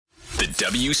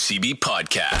WCB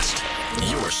Podcast,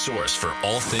 your source for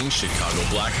all things Chicago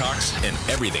Blackhawks and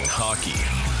everything hockey.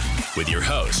 With your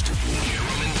host,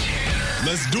 Jerome and Tanner.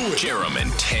 Let's do it. Jerome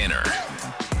and Tanner.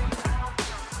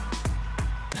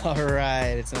 All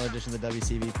right, it's another edition of the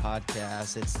WCB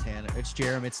Podcast. It's Tanner. It's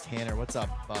Jerome. It's Tanner. What's up,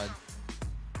 bud?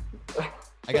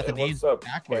 I got the names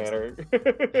backwards. Tanner?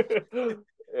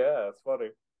 Yeah, it's funny.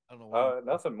 I don't know why.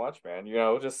 Nothing much, man. You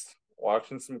know, just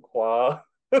watching some quality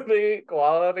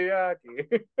hockey.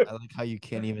 I like how you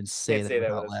can't even say Can't that say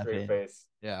that without with a laughing. straight face.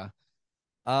 Yeah.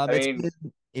 I It's mean,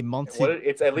 been a month.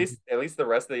 it's at least the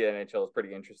rest of the NHL is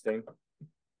pretty interesting.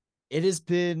 It has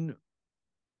been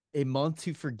a month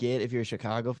to forget if you're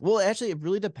Chicago. Well, actually, it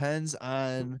really depends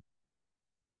on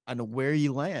where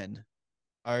you land.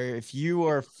 Or if you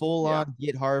are full on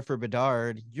get hard for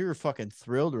Bedard, you're fucking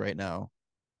thrilled right now.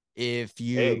 If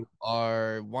you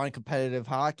are want competitive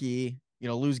hockey, you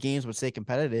know, lose games but stay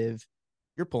competitive,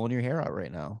 you're pulling your hair out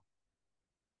right now.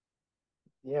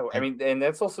 Yeah, I mean, and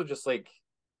that's also just like,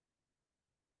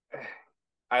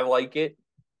 I like it,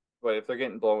 but if they're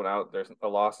getting blown out, there's a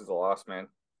loss is a loss, man.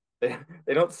 They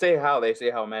don't say how, they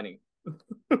say how many.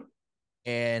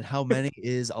 And how many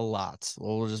is a lot.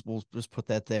 We'll just put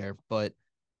that there. But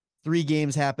 3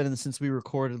 games happened since we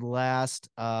recorded last.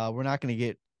 We're not going to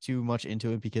get too much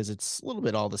into it because it's a little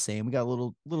bit all the same. We got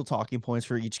little talking points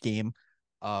for each game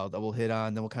that we'll hit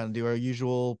on. Then we'll kind of do our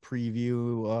usual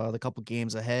preview, the couple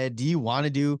games ahead. Do you want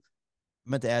to do? I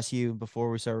meant to ask you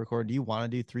before we start recording. Do you want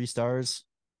to do 3 stars?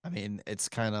 I mean, it's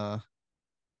kind of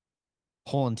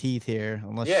pulling teeth here.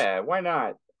 Why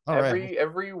not?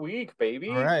 Every week, baby.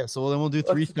 All right, so then we'll do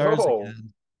 3 Let's stars go.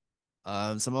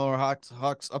 again. Some more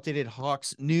Hawks updated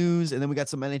Hawks news, and then we got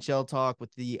some NHL talk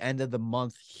with the end of the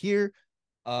month here.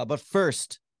 But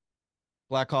first,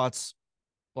 Blackhawks,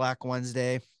 Black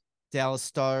Wednesday, Dallas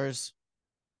Stars.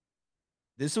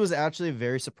 This was actually a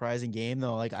very surprising game,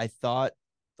 though. Like, I thought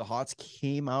the Hawks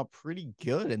came out pretty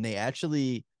good, and they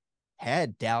actually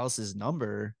had Dallas's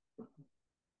number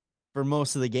for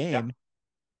most of the game. Yeah.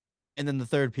 And then the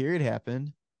third period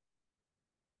happened,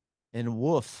 and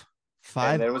woof.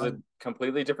 And it was a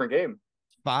completely different game.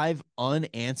 5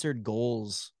 unanswered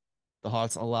goals the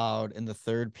Hawks allowed in the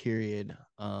third period.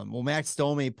 Well, Max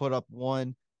Domi put up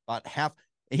one about half.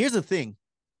 And here's the thing.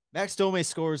 Max Domi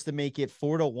scores to make it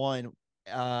 4-1,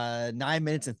 9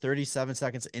 minutes and 37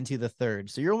 seconds into the third.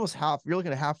 So you're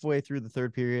looking at halfway through the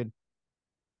third period.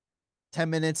 10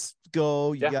 minutes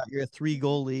go. You got your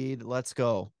 3-goal lead. Let's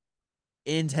go.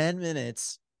 In 10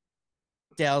 minutes,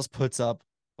 Dallas puts up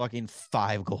fucking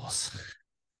 5 goals.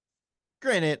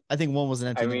 Granted, I think one was an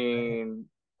empty net. I mean,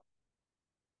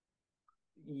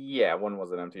 yeah, one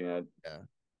was an empty net. Yeah.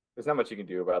 There's not much you can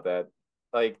do about that.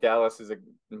 Like, Dallas is a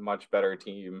much better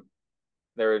team.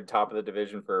 They're top of the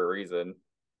division for a reason.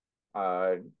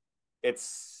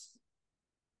 It's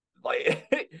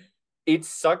like it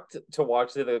sucked to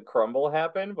watch the crumble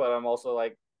happen, but I'm also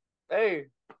like, hey,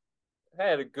 I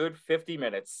had a good 50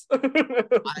 minutes.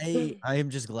 I am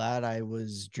just glad I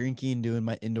was drinking, doing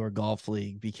my indoor golf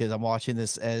league, because I'm watching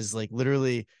this as like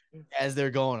literally as they're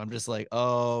going, I'm just like,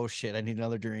 oh shit, I need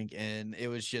another drink. And it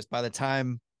was just by the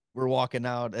time we're walking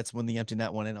out, that's when the empty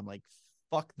net went in. I'm like,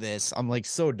 fuck this. I'm like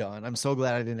so done. I'm so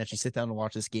glad I didn't actually sit down and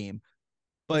watch this game.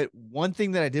 But one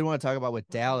thing that I did want to talk about with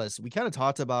Dallas, we kind of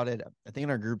talked about it, I think in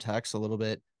our group text a little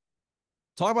bit.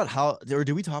 Talk about how, or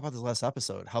did we talk about this last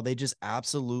episode? How they just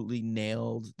absolutely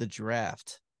nailed the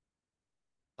draft.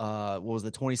 What was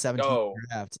the 2017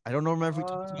 draft? I don't know if we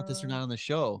talked about this or not on the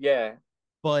show. Yeah,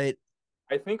 but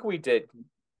I think we did.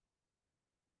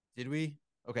 Did we?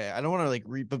 Okay, I don't want to like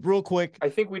read, but real quick, I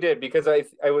think we did, because I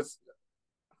was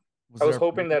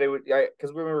hoping that it would,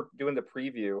 because we were doing the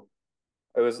preview.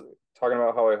 I was talking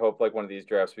about how I hope like one of these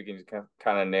drafts we can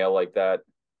kind of nail like that.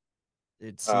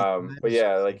 But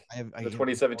yeah, like the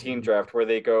 2017 draft where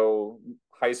they go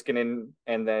Heiskanen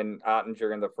and then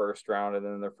Ottinger in the first round, and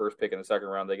then their first pick in the second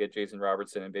round, they get Jason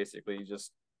Robertson and basically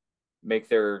just make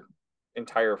their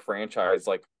entire franchise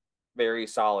like very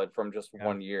solid from just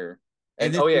 1 year.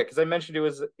 And because I mentioned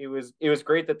it was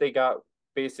great that they got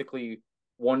basically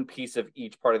one piece of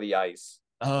each part of the ice.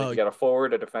 Like you got a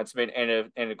forward, a defenseman,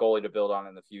 and a goalie to build on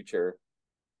in the future.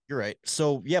 You're right.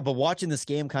 So yeah, but watching this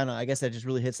game kind of, I guess that just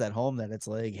really hits that home, that it's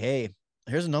like, hey,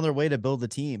 here's another way to build the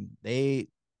team.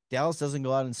 Dallas doesn't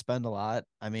go out and spend a lot.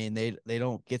 I mean, they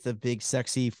don't get the big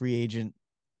sexy free agent,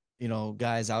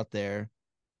 guys out there,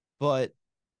 but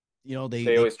they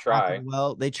always try.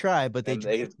 Well, they try, but they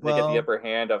get the upper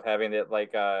hand of having it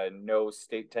like no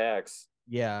state tax.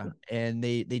 Yeah, and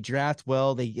they draft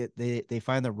well. They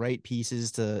find the right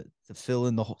pieces to fill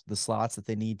in the slots that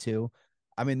they need to.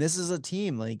 I mean, this is a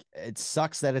team, like, it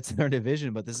sucks that it's in our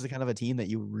division, but this is kind of a team that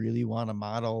you really want to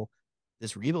model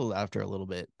this rebuild after a little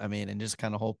bit. I mean, and just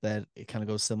kind of hope that it kind of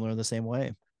goes similar the same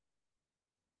way.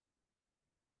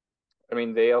 I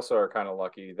mean, they also are kind of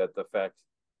lucky that the fact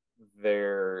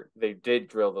they did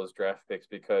drill those draft picks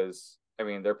because I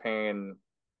mean they're paying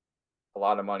a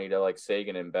lot of money to like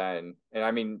Sagan and Ben, and I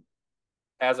mean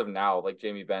as of now, like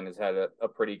Jamie Benn has had a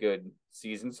pretty good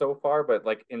season so far, but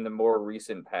like in the more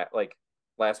recent like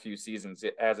last few seasons,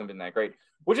 it hasn't been that great,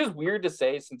 which is weird to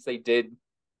say since they did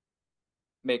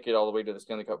make it all the way to the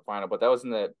Stanley Cup final, but that was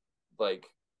in that like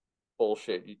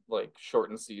bullshit like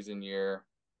shortened season year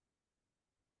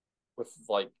with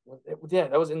like yeah,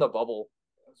 that was in the bubble.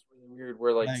 That was really weird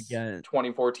where like I get it.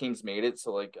 24 teams made it.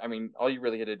 So like I mean, all you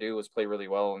really had to do was play really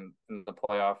well in the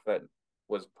playoff that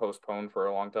was postponed for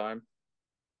a long time.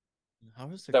 How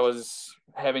is the That was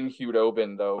having Hugh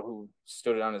Dobin though, who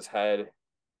stood it on his head.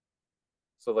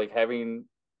 So like having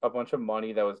a bunch of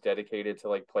money that was dedicated to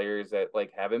like players that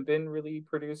like haven't been really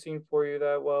producing for you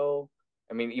that well.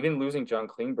 I mean, even losing John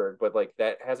Klingberg, but like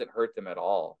that hasn't hurt them at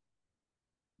all,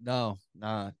 no,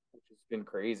 not which has been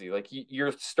crazy. Like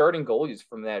you're starting goalies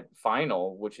from that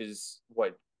final, which is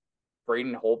what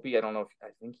Braden Holtby. I don't know if I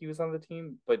think he was on the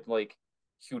team, but like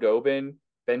Hudobin,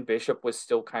 Ben Bishop was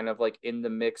still kind of like in the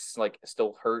mix, like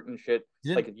still hurt and shit.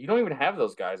 didn't Like you don't even have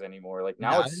those guys anymore. Like did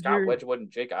now it's Scott Ottinger, Wedgwood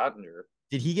and Jake Ottinger.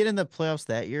 did he get in the playoffs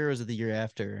that year or was it the year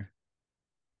after?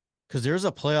 Because there was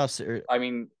a playoffs. I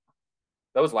mean,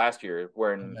 that was last year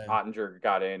when Okay. Ottinger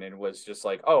got in and was just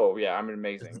like, "Oh yeah, I'm This,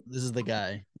 amazing." this is the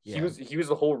guy. He Yeah. was he was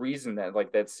the whole reason that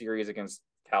like that series against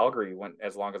Calgary went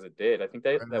as long as it did. I think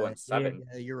that Right. went Yeah, seven.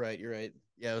 yeah, you're right. You're right.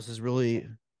 Yeah, it was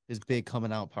his big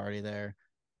coming out party there.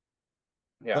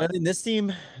 But Yeah, I mean, this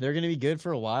team, they're gonna be good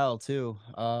for a while too.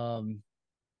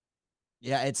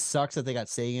 Yeah, it sucks that they got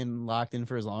Sagan locked in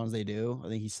for as long as they do. I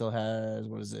think he still has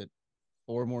what is it,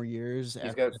 4 more years he's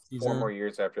after got this 4 more season.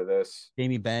 years after this.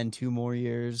 Jamie Benn 2 more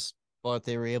years, but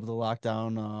they were able to lock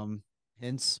down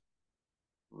Hints.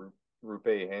 Rupe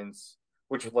Hintz,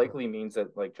 which likely means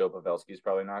that like Joe Pavelski is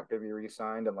probably not going to be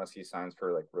re-signed unless he signs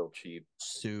for like real cheap.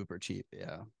 Super cheap,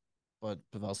 yeah. But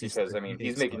Pavelski's Because I mean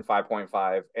he's 38, making so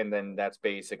 5.5, and then that's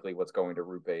basically what's going to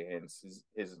Rupe Hintz.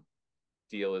 His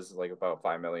deal is like about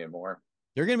 5 million more.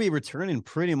 they're gonna be returning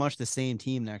pretty much the same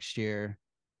team next year,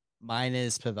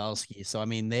 minus Pavelski. So I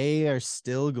mean, they are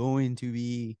still going to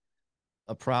be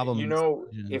a problem You in this know,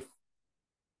 division. if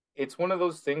it's one of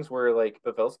those things where like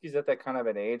Pavelski's at that kind of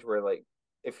an age where like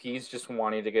if he's just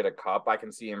wanting to get a cup, I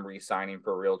can see him re-signing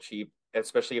for real cheap,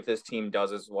 especially if this team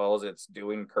does as well as it's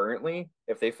doing currently.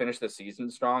 If they finish the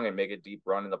season strong and make a deep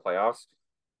run in the playoffs,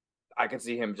 I could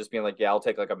see him just being like, "Yeah, I'll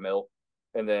take like a mil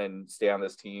and then stay on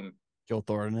this team." Joe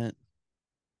Thornton.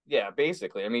 Yeah,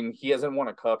 basically. I mean, he hasn't won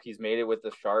a cup. He's made it with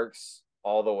the Sharks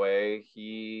all the way.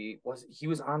 He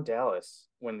was on Dallas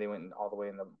when they went all the way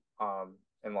in the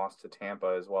and lost to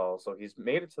Tampa as well. So he's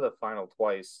made it to the final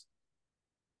twice.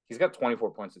 He's got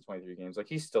 24 points in 23 games. Like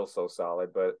he's still so solid,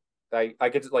 but I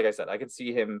could like I said, I could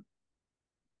see him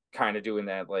kind of doing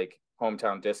that like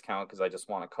hometown discount because I just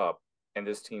want a cup. And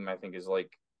this team I think is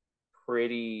like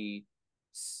pretty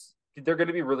they're going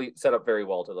to be really set up very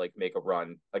well to like make a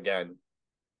run again.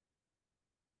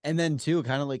 And then too,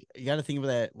 kind of like you got to think of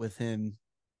that with him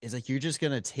is like you're just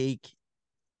gonna take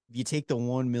if you take the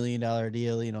 $1 million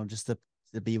deal, just to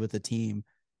be with the team.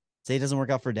 Say it doesn't work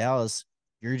out for Dallas,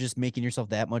 you're just making yourself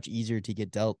that much easier to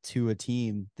get dealt to a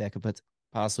team that could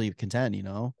possibly contend.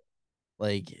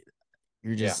 Like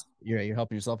you're Yeah. just you're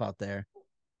helping yourself out there.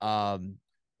 Um,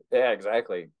 Yeah,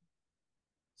 exactly.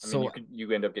 I mean, so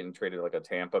you end up getting traded like a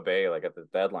Tampa Bay like at the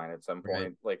deadline at some right,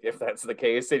 point. Like if that's the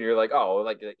case, and you're like, oh,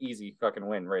 like an easy fucking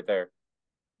win right there.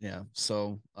 yeah.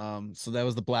 So that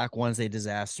was the Black Wednesday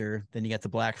disaster. Then you got the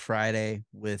Black Friday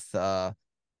with not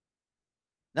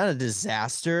a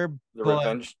disaster, The but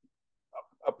revenge,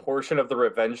 a portion of the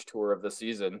revenge tour of the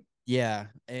season. yeah,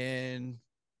 and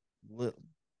li-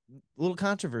 little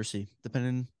controversy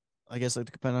depending, I guess,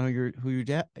 like depending on who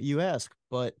you ask.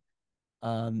 But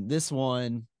this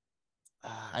one,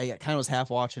 I kind of was half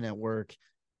watching at work.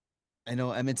 I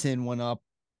know Edmonton went up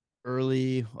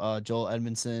early. Joel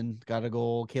Edmondson got a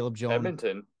goal. Caleb Jones,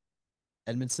 Edmonton,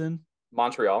 Edmondson,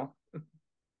 Montreal.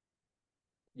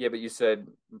 Yeah, but you said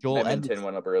Joel Edmonton Edmondson,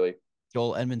 went up early.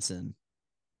 Joel Edmondson.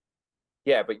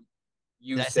 Yeah, but Did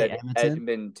you I say said Edmonton?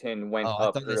 Edmonton went Oh, I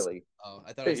up thought I said. early. Oh,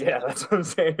 I thought I said. Yeah, that's what I'm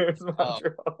saying. It's Oh,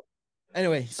 Montreal.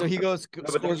 anyway, so he goes No,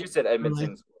 but then scores you said early.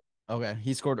 Edmonton. Okay,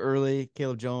 he scored early.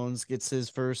 Caleb Jones gets his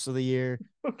first of the year.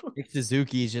 Nick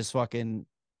Suzuki is just fucking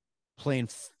playing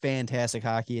fantastic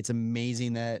hockey. It's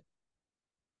amazing that.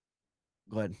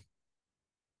 Go ahead.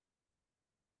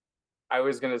 I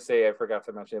was gonna say I forgot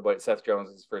to mention it, but Seth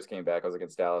Jones' first came back was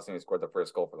against Dallas, and he scored the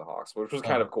first goal for the Hawks, which was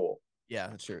kind of cool. Yeah,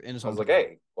 that's true. In his I was hometown. like,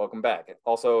 hey, welcome back.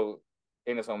 Also,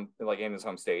 in his home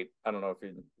state. I don't know if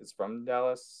he is from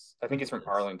Dallas. I think he's from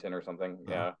Arlington or something.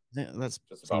 Yeah, that's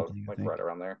just same about thing, I like think. right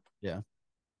around there. Yeah.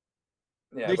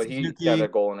 Yeah, Nick but he got Suzuki. a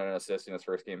goal and an assist in his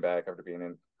first game back after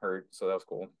being hurt, so that was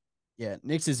cool. Yeah,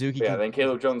 Nick Suzuki But yeah, keeps then his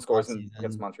Caleb Jones hot scores against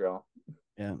season. Montreal.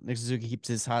 Yeah, Nick Suzuki keeps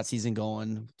his hot season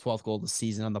going. 12th goal of the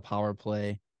season on the power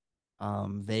play.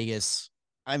 Vegas.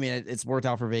 I mean, it's worked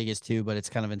out for Vegas too, but it's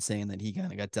kind of insane that he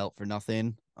kind of got dealt for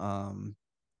nothing.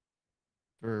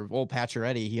 For old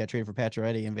Pacioretty, he got traded for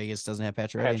Pacioretty, and Vegas doesn't have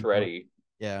Pacioretty anymore. Pacioretty.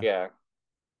 Yeah, Yeah,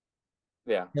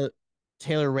 yeah.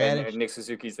 Taylor And Radish. Nick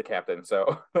Suzuki's the captain,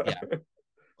 so Yeah,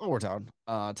 overtime.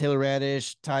 Taylor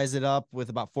Radish ties it up with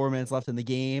about 4 minutes left in the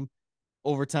game.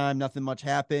 Overtime, nothing much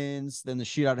happens. Then the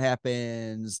shootout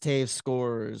happens. Taves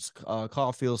scores.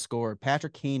 Caulfield scored.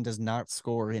 Patrick Kane does not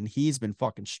score, and he's been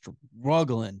fucking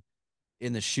struggling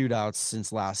in the shootouts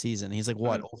since last season. He's like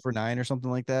what, 0 for 9 or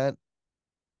something like that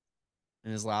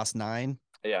in his last 9.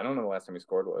 Yeah, I don't know the last time he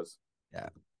scored was. Yeah,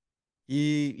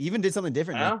 he even did something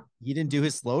different. Like Yeah, he didn't do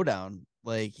his slowdown.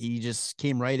 Like he just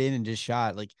came right in and just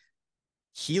shot. Like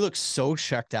he looks so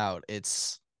checked out.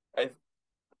 It's I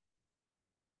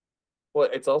well,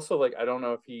 it's also like I don't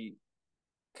know if he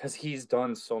because he's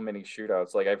done so many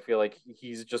shootouts. Like I feel like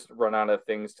he's just run out of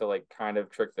things to like kind of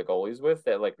trick the goalies with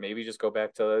that. Like maybe just go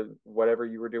back to whatever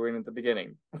you were doing at the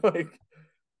beginning. Like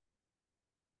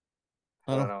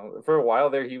I don't oh, know. For a while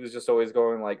there, he was just always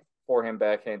going like forehand,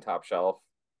 backhand, top shelf,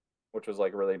 which was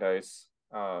like really nice.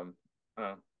 I don't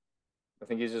know. I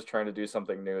think he's just trying to do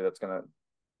something new that's gonna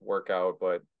work out,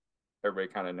 but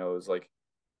everybody kind of knows like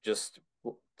just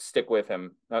stick with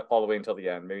him, not all the way until the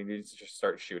end. Maybe he needs to just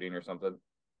start shooting or something.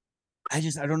 I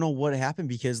don't know what happened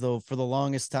because though for the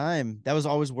longest time that was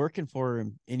always working for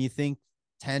him, and you think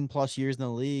 10 plus years in the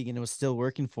league and it was still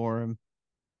working for him.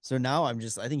 So now I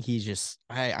think he's just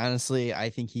I honestly I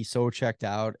think he's so checked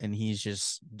out and he's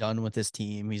just done with this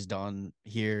team. He's done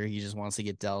here. He just wants to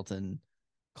get dealt and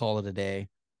call it a day.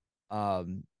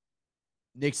 Um,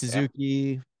 Nick Yeah,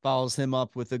 Suzuki follows him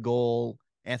up with a goal.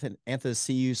 Anthony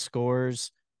CU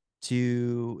scores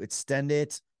to extend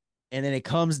it. And then it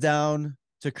comes down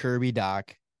to Kirby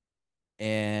Doc.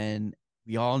 And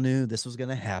we all knew this was going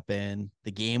to happen.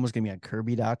 The game was going to be on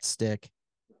Kirby Doc's stick.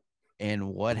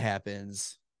 And what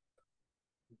happens?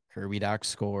 Kirby Doc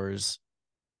scores.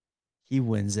 He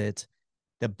wins it.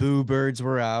 The Boo Birds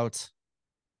were out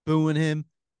booing him.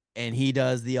 And he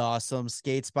does the awesome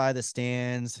skates by the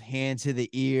stands, hand to the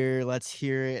ear. Let's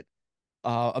hear it.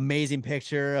 Amazing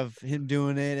picture of him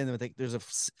doing it, and there's a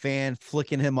fan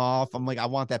flicking him off. I'm like, I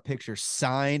want that picture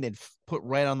signed and put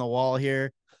right on the wall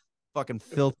here. Fucking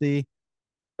filthy.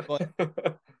 But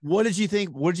what did you think?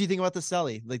 What did you think about the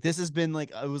Sully? Like this has been like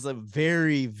it was a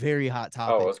very very hot oh, it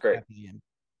topic was great. after the game.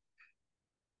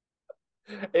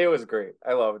 It was great.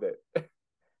 I loved it.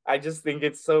 I just think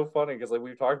it's so funny because like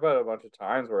we've talked about it a bunch of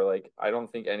times where like I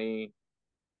don't think any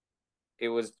it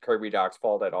was Kirby Doc's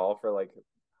fault at all for like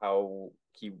how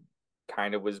he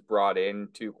kind of was brought in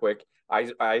too quick.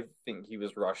 I think he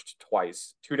was rushed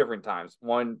twice, two different times.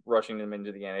 One rushing him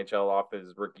into the NHL off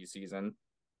his rookie season,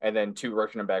 and then two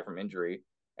rushing him back from injury.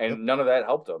 Yep. And none of that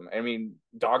helped him. I mean,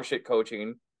 dog shit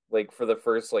coaching like for the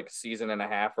first like season and a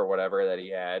half or whatever that he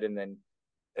had, and then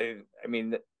I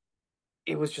mean,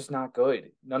 it was just not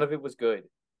good. None of it was good.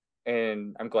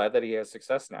 And I'm glad that he has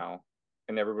success now.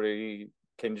 And everybody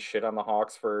can shit on the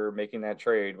Hawks for making that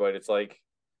trade, but it's like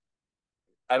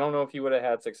I don't know if he would have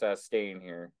had success staying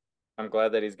here. I'm glad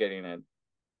that he's getting it.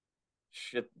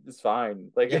 Shit, it's fine.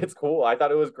 Like Yeah. it's cool. I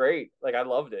thought it was great. Like I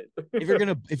loved it. If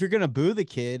you're gonna boo the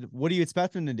kid, what do you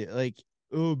expect him to do? Like,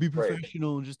 oh, be Right.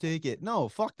 professional and just take it. No,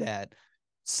 fuck that.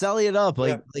 Sell it up.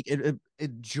 Yeah.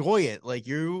 Enjoy it. Like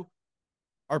you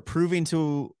are proving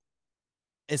to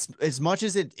as much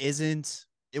as it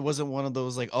wasn't one of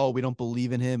those like, oh, we don't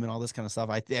believe in him and all this kind of stuff.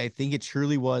 I think it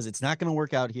truly was. It's not going to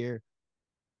work out here.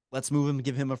 Let's move him,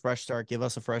 give him a fresh start, give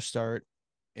us a fresh start,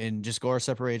 and just go our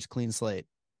separate ways, clean slate.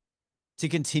 To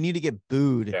continue to get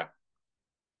booed Yeah.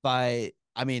 by,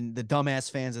 I mean, the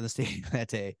dumbass fans in the stadium that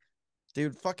day,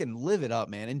 dude, fucking live it up,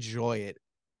 man. Enjoy it.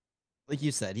 Like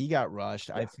you said, he got rushed.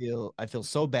 Yeah. I feel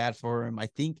so bad for him.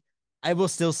 I will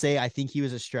still say I think he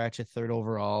was a stretch at third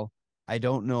overall. I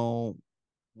don't know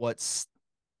what's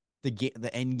the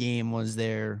end game was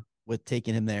there with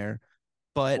taking him there.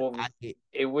 But Well,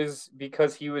 it was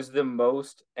because he was the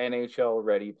most NHL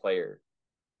ready player.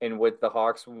 And what the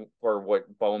Hawks or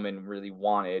what Bowman really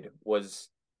wanted was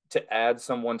to add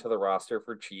someone to the roster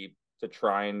for cheap to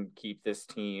try and keep this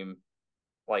team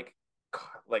like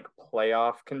like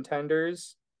playoff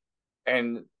contenders,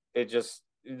 and they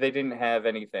didn't have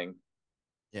anything.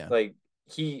 Yeah. Like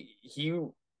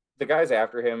the guys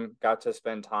after him got to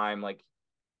spend time like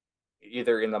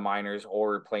either in the minors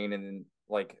or playing in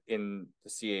the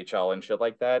CHL and shit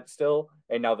like that still.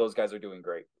 And now those guys are doing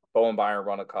great. Bowen Byron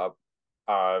won a cup.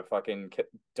 Fucking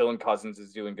Dylan Cousins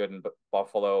is doing good in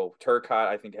Buffalo. Turcotte,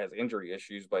 I think, has injury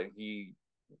issues, but he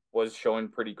was showing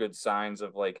pretty good signs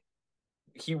of like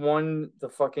he won the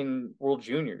fucking World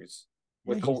Juniors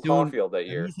Yeah, with Cole Caulfield that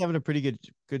year. he's having a pretty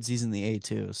good season in the A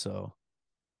too. So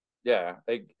Yeah,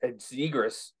 like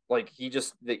Zegras, like he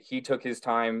took his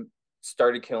time,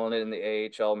 started killing it in the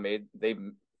AHL.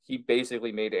 He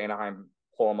basically made Anaheim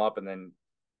pull him up, and then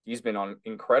he's been on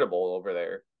incredible over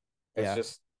there. It's yeah,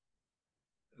 just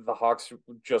the Hawks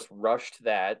just rushed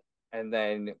that, and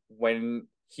then when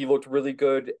he looked really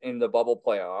good in the bubble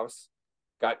playoffs,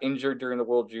 got injured during the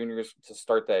World Juniors to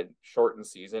start that shortened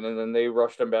season, and then they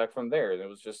rushed him back from there. And it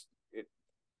was just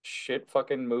shit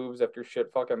fucking moves after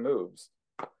shit fucking moves.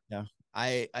 yeah.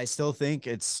 I still think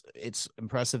it's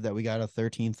impressive that we got a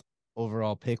 13th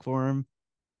overall pick for him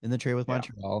in the trade with Yeah.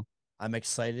 Montreal. I'm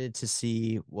excited to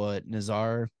see what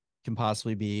Nazar can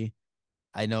possibly be.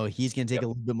 I know he's going to take a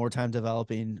little bit more time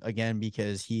developing again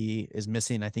because he is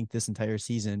missing, I think, this entire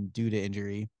season due to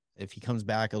injury. If he comes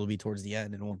back, it'll be towards the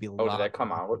end and it won't be a Oh, did lot. that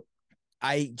come out?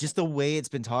 I just the way it's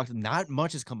been talked, not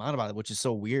much has come out about it, which is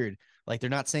so weird. Like they're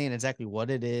not saying exactly what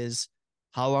it is,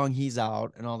 how long he's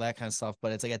out, and all that kind of stuff.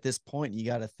 But it's like at this point, you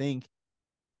got to think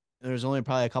there's only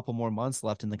probably a couple more months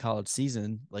left in the college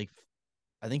season. Like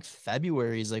I think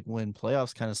February is like when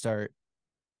playoffs kind of start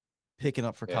picking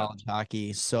up for Yeah. college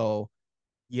hockey. So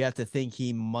you have to think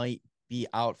he might be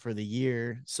out for the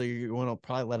year. So you're going to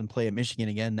probably let him play at Michigan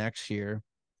again next year,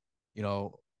 you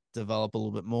know, develop a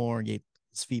little bit more, get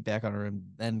his feet back on him,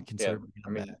 then consider bringing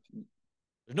him back.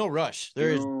 There's no rush. There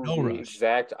is do no the rush.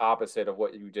 exact opposite of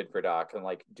what you did for Doc and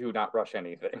like do not rush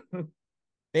anything.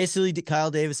 Basically,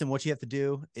 Kyle Davison, what you have to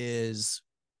do is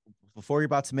before you're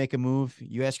about to make a move,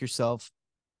 you ask yourself,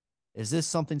 is this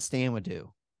something Stan would do?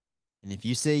 And if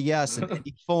you say yes in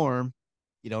any form,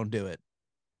 you don't do it.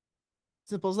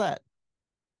 Simple as that.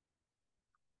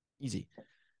 Easy.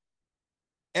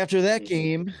 After that Easy.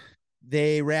 game,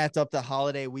 they wrapped up the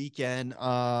holiday weekend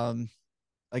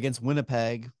against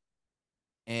Winnipeg.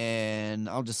 And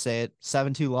I'll just say it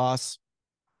 7-2 loss.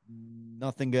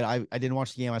 Nothing good. I didn't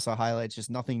watch the game. I saw highlights. Just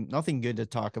nothing good to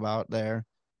talk about there.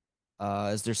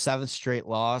 Is their seventh straight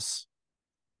loss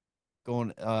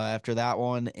going after that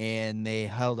one, and they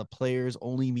held a players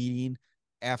only meeting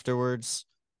afterwards.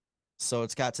 So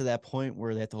it's got to that point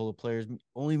where they have to hold a players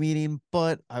only meeting.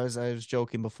 But I was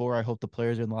joking before. I hope the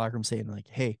players are in the locker room saying like,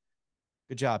 "Hey,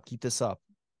 good job, keep this up.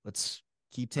 Let's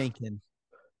keep tanking."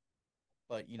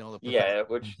 But you know the Yeah, professionals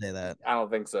which say that. I don't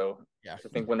think so. Yeah, I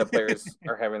think when the players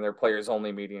are having their players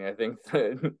only meeting, I think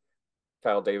that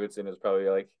Kyle Davidson is probably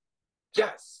like,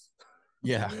 yes.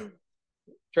 yeah,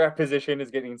 Draft position is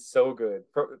getting so good.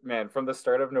 Man, from the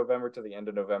start of November to the end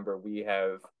of November, we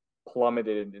have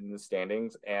plummeted in the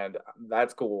standings, and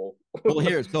that's cool. well,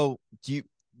 here. So you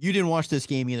didn't watch this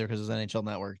game either because it was NHL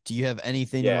Network. Do you have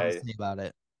anything you want to Yeah. say about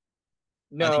it?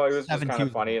 I think No, it was just kind 7-2.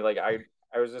 of funny. Like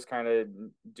I was just kind of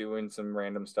doing some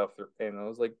random stuff and I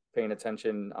was like paying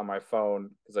attention on my phone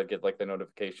because I get like the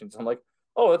notifications. I'm like,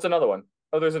 oh, that's another one.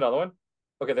 Oh, there's another one.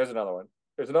 Okay, there's another one.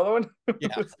 There's another one.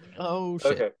 Yeah. Oh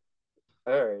shit. Okay.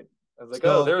 All right. I was like,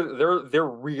 oh, So they're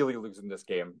really losing this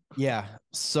game. yeah.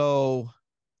 So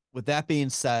with that being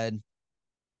said,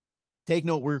 take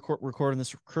note we're recording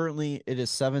this currently. It is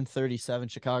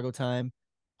 7:37 Chicago time.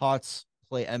 Hawks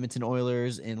play Edmonton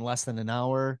Oilers in less than an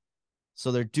hour.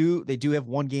 So they do have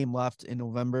one game left in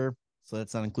November. So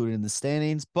that's not included in the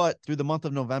standings. But through the month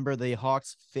of November, the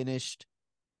Hawks finished,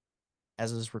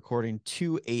 as of this recording,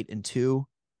 2-8-2.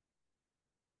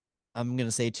 I'm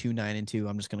gonna say 2-9-2.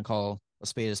 I'm just gonna call a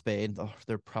spade a spade. Oh,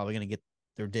 they're probably gonna get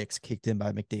their dicks kicked in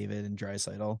by McDavid and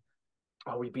Draisaitl.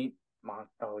 Oh, we beat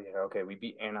Oh yeah, okay. We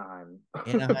beat Anaheim.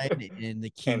 Anaheim and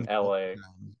the and Kings. LA.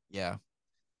 Yeah.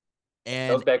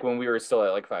 That was And back when we were still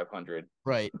at like 500.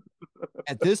 right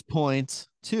at this point,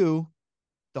 too,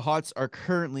 the Hawks are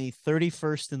currently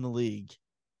 31st in the league.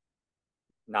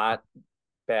 Not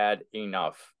bad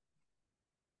enough.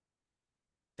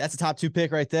 That's a top two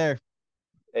pick right there.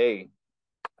 Hey,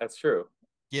 that's true.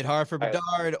 Get hard for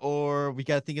Bedard, or we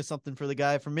got to think of something for the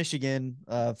guy from Michigan.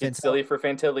 Get silly for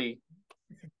Fantilli.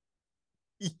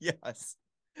 Yes.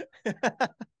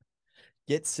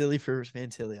 Get silly for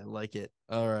Fantilli. I like it.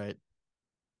 All right.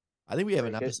 I think we have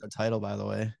an episode title, by the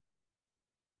way.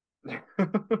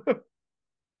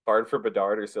 Hard for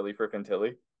Bedard or silly for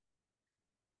Fantilli?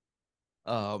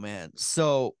 Oh man.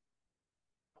 So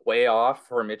Way off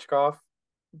for Michkov.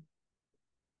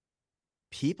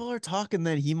 people are talking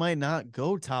that he might not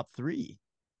go top 3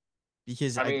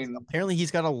 because I mean, apparently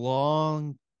he's got a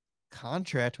long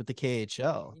contract with the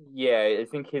KHL. yeah, I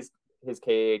think his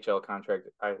KHL contract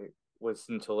was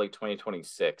until like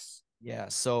 2026. Yeah.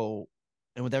 So,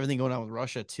 and with everything going on with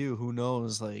Russia too, who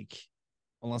knows? Like,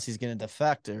 unless he's going to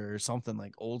defect or something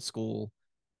like old school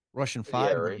Russian Yeah,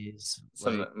 five right. days.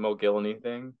 Some Like, Mogilny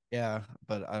thing. yeah,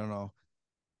 but I don't know.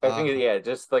 I Uh, think yeah,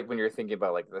 just like when you're thinking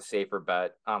about like the safer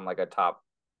bet on like a top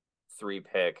three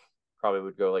pick, probably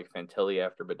would go like Fantilli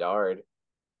after Bedard.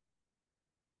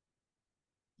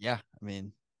 yeah. I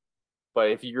mean, But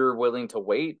if you're willing to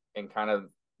wait and kind of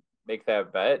make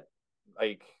that bet,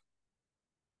 like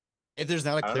if there's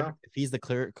not a I don't clear, know. if he's the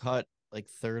clear cut like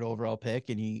third overall pick,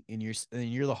 and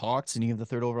you're the Hawks and you have the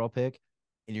third overall pick,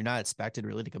 and you're not expected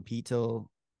really to compete till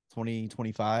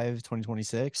 2025,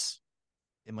 2026,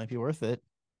 it might be worth it.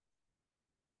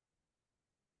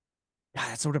 God,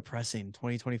 that's so depressing.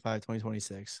 2025,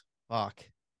 2026. Fuck.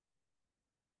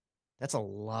 That's a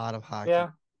lot of hockey.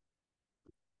 Yeah,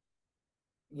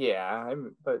 yeah.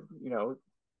 But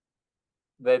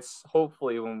that's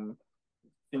hopefully when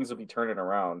things will be turning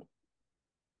around. You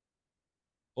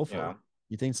Hopefully. know.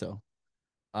 You think so?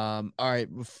 All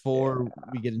right, before Yeah.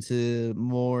 we get into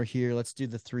more here, let's do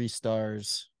the 3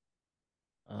 stars.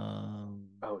 Um,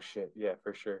 Oh shit. Yeah,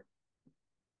 for sure.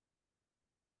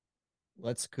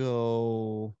 let's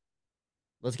go.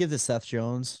 Let's give this Seth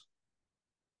Jones.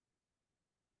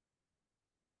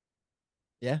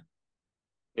 Yeah,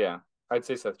 Yeah, I'd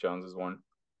say Seth Jones is one.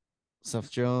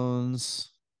 Seth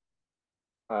Jones,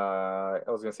 I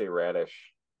was gonna say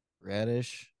Radish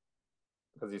Radish.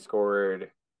 because he scored.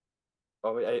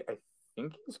 Oh, I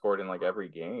think he scored in like every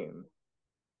game.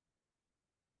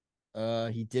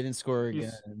 He didn't score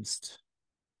He's against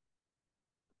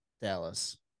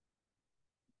Dallas.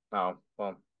 oh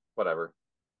well, whatever.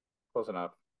 Close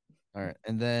enough. All right,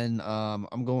 and then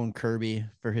I'm going Kirby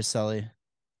for his Selly.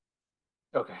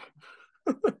 Okay.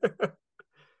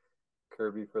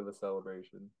 Kirby for the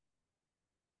celebration.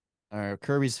 All right,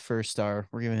 Kirby's first star.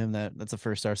 We're giving him that. That's a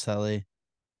first star Selly.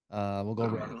 We'll go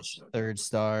Radish third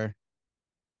star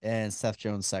and Seth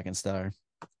Jones second star.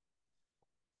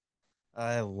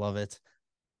 I love it.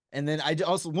 And then I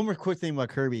also one more quick thing about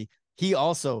Kirby. He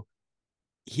also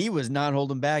he was not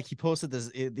holding back. He posted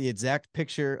the exact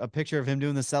picture, a picture of him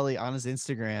doing the celly on his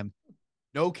Instagram.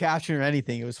 No caption or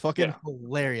anything. It was fucking Yeah,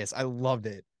 hilarious. I loved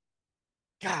it.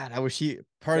 God, I wish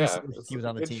part of me yeah, still wishes it's he was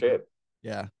on the good team. shit.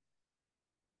 Yeah.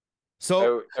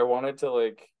 So I wanted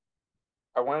to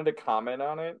I wanted to comment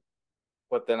on it,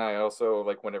 but then I also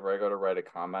like whenever I go to write a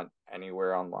comment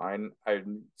anywhere online, I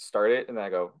start it and then I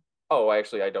go, oh,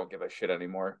 actually, I don't give a shit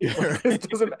anymore.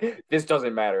 Like this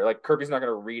doesn't matter. Like Kirby's not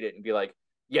gonna read it and be like,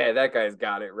 yeah, that guy's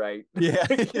got it right. yeah.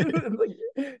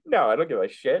 Like, no, I don't give a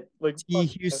shit. Like T fuck,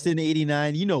 Houston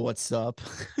 89. You know what's up.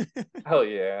 hell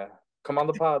yeah, come on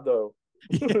the pod though.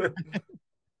 Yeah.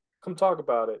 Come talk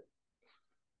about it.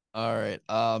 All right.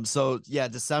 So yeah,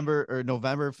 December or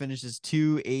November finishes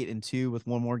 2-8-2 with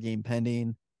one more game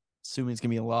pending. Assuming it's gonna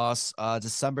be a loss.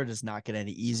 December does not get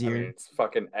any I mean, easier. it's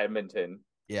fucking Edmonton.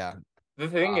 Yeah. The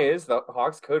thing Uh, is, the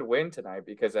Hawks could win tonight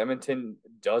because Edmonton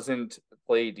doesn't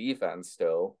play defense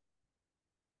still.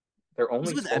 They're What's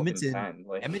only with 12th and Edmonton? 10.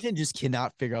 Like, Edmonton just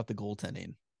cannot figure out the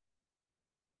goaltending.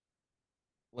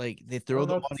 Like they I throw don't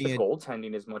the know if it's the money at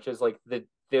goaltending as much as like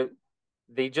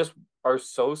they just are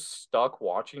so stuck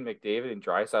watching McDavid and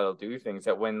Draisaitl do things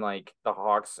that when like the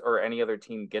Hawks or any other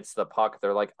team gets the puck,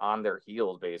 they're like on their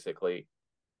heels basically.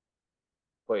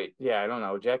 But yeah, I don't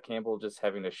know. Jack Campbell just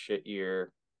having a shit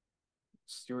year.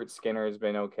 Stuart Skinner has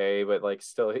been okay, but like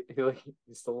still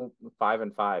he's still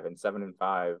 5-5 and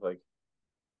 7-5. Like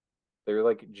they're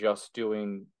like just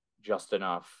doing just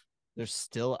enough. they're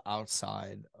still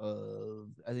outside of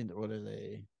I think what are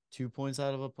they? 2 points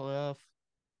out of a playoff?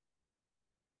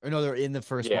 Or no, they're in the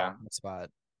first wild Yeah, spot,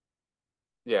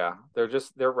 yeah.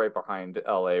 They're right behind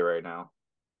LA right now.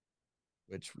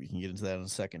 which we can get into that in a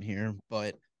second here.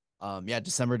 But yeah,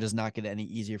 December does not get any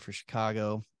easier for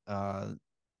Chicago.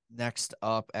 Next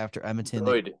up after Edmonton,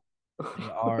 Good. they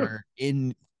are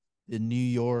in the New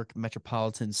York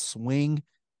Metropolitan Swing.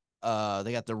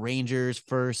 They got the Rangers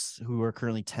first, who are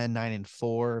currently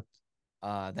 10-9-4.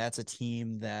 That's a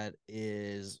team that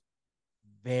is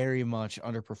very much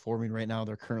underperforming right now.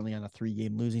 They're currently on a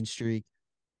 3-game losing streak.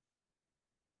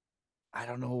 I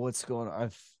don't know what's going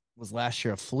on. Was last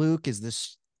year a fluke? Is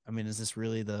this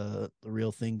really the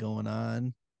real thing going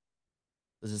on?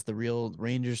 Is this the real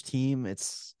Rangers team?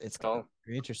 It's kind of Well,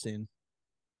 very interesting.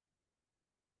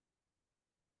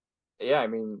 yeah, I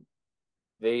mean,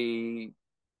 they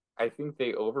I think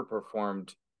they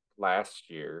overperformed last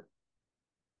year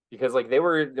because like they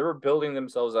were building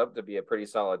themselves up to be a pretty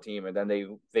solid team, and then they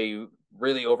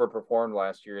really overperformed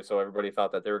last year, so everybody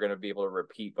thought that they were going to be able to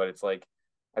repeat. But it's like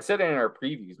I said in our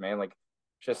previews, man, like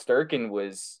Shesterkin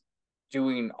was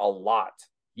doing a lot.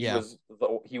 Yeah,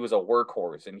 He was a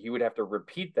workhorse, and he would have to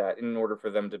repeat that in order for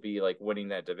them to be like winning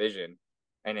that division.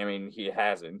 And I mean, he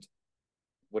hasn't,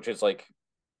 which is like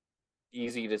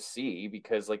easy to see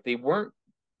because like they weren't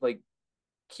like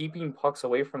keeping pucks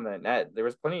away from that net. There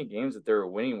was plenty of games that they were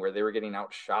winning where they were getting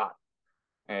outshot,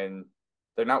 and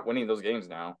they're not winning those games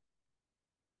now.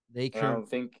 they And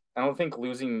current. I don't think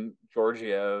losing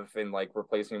Georgiev and like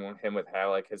replacing him with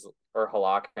Halak has or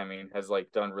Halak, I mean, has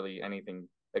like done really anything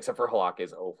except for Halak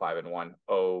is 5-1.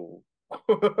 Oh,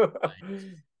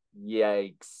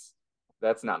 yikes,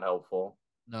 that's not helpful.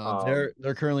 No,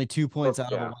 they're currently 2 points But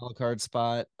out of a yeah, wild card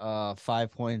spot,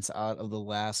 5 points out of the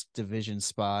last division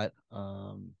spot.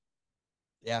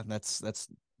 Yeah, that's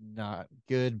not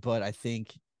good, but I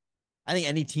think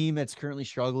any team that's currently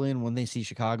struggling when they see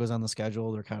Chicago's on the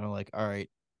schedule, they're kind of like, all right,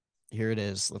 here it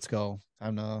is. Let's go.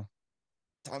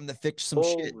 Time to fix some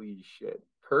shit. holy shit,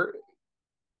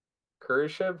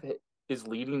 Kurashev is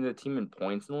leading the team in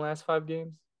points in the last 5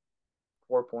 games.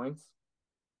 4 points.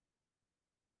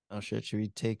 Oh shit, should we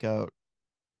take out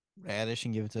Radish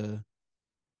and give it to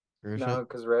Kershaw? No,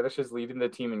 because Reddish is leading the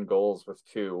team in goals with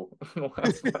 2 in the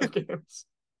last 5 games.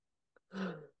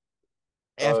 Oh,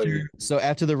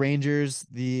 After the Rangers,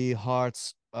 the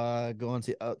Hearts go on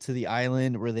to the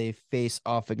island where they face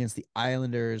off against the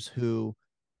Islanders, who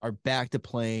are back to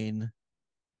playing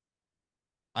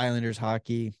Islanders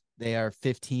hockey. They are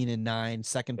 15-9,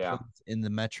 second yeah, place in the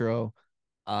Metro.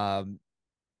 Um,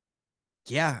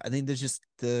 yeah, I think there's just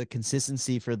the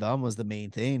consistency for them was the main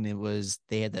thing.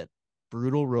 They had that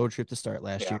brutal road trip to start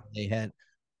last yeah, year. They had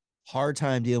hard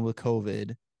time dealing with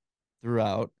COVID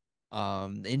throughout.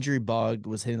 The injury bug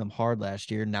was hitting them hard last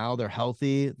year. Now they're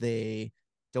healthy. They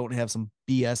don't have some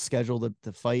BS schedule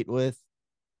to fight with.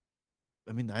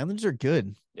 I mean, the Islanders are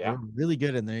good. yeah, They're really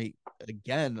good, and they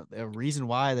again a reason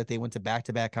why that they went to back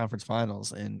conference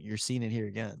finals, and you're seeing it here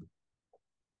again.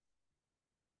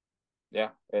 yeah.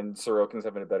 And Sorokin's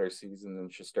having a better season than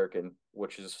Shesterkin,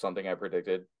 which is something I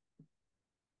predicted.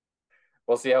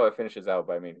 We'll see how it finishes out,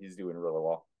 but I mean, he's doing really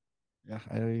well. Yeah,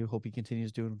 I hope he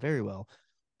continues doing very well.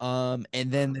 And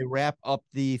then they wrap up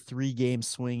the 3 game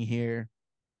swing here,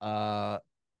 uh,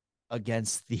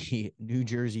 against the New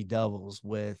Jersey Devils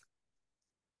with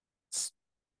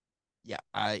yeah,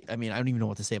 I mean, I don't even know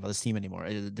what to say about this team anymore.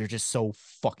 They're just so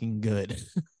fucking good.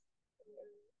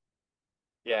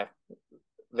 Yeah,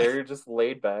 they're just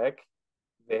laid back.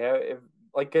 They have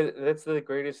like that's the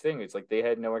greatest thing. It's like they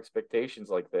had no expectations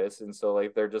like this, and so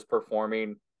like they're just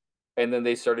performing. And then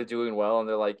they started doing well, and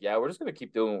they're like, "Yeah, we're just gonna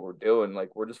keep doing what we're doing.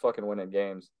 Like we're just fucking winning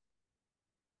games."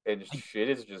 And shit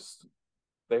is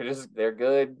they're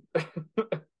good.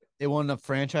 They won a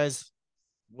franchise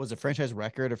was a franchise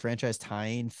record, a franchise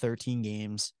tying 13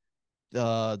 games.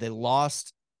 They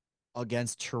lost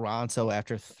against Toronto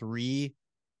after 3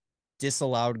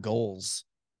 disallowed goals,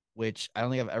 which I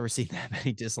don't think I've ever seen that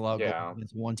many disallowed goals Yeah,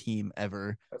 against one team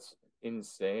ever. that's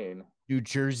insane. New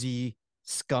Jersey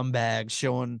scumbags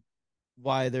showing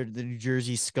why they're the New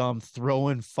Jersey scum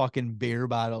throwing fucking beer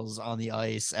bottles on the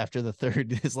ice after the third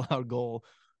disallowed goal,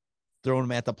 throwing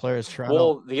them at the players. Toronto,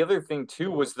 Well, the other thing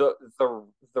too was the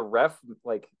ref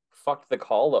like fucked the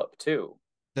call up too.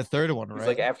 the third one, He's right?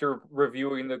 like after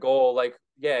reviewing the goal, like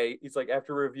yeah, he's like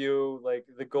after review, like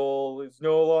the goal is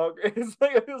no longer. It's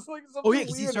like Oh yeah, something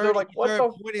because weird. They're like, he what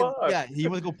started the pointing. fuck? Yeah, he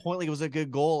went to go point like it was a good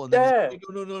goal, and then he's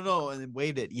Yeah, like, no, and then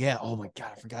waved it. Yeah. Oh my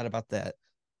god, I forgot about that.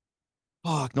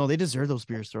 Fuck, no, they deserve those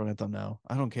beers thrown at them now.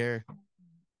 I don't care.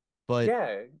 But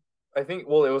yeah. I think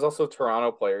well, it was also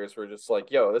Toronto players were just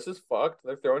like, yo, this is fucked.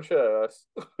 They're throwing shit at us.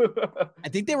 I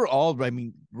think they were all, I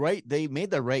mean, right. They made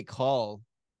the right call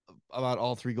about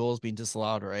all 3 goals being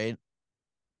disallowed, right?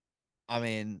 I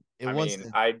mean, it I mean,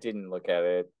 wasn't, I didn't look at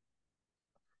it,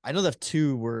 I know that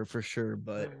 2 were for sure,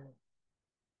 but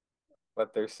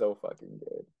but they're so fucking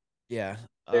good. yeah.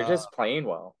 They're just playing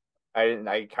well.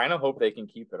 I kind of hope they can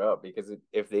keep it up because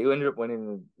if they ended up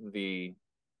winning the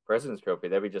President's Trophy,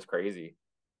 that'd be just crazy.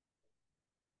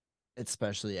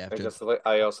 Especially after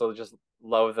I also just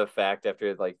love the fact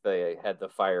after like they had the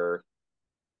fire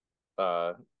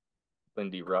uh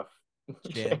Lindy Ruff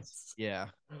chance. chance. Yeah.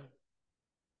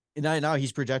 And now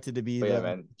he's projected to be But yeah, the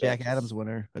man, Jack that's Adams just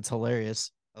winner. It's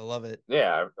hilarious. I love it.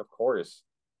 yeah, of course.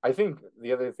 I think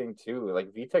the other thing too,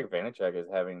 like Vitek Vanacek is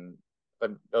having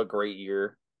a great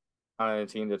year. on a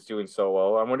team that's doing so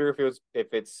well. I wonder if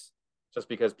it's just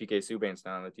because PK Subban's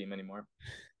not on the team anymore.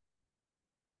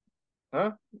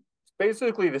 Huh? It's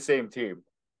basically the same team.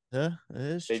 Yeah, it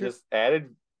is They true. just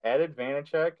added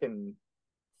Vanacek, and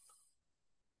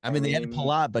I I mean, they had mean,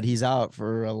 Palat, but he's out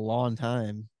for a long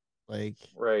time. Like,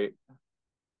 right.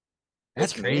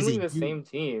 that's It's mainly crazy. the same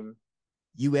team.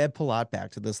 You add Palat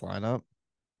back to this lineup.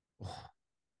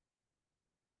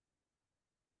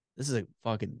 This is a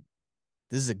fucking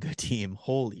this is a good team.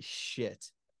 Holy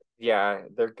shit. Yeah,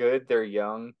 they're good. They're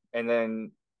young. And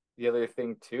then the other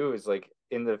thing too is like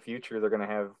in the future they're gonna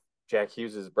have Jack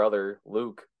Hughes's brother,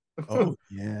 Luke. Oh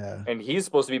yeah. And he's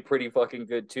supposed to be pretty fucking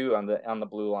good too on the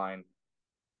blue line.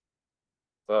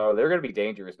 So they're gonna be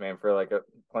dangerous, man, for like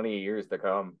plenty of years to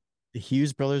come. The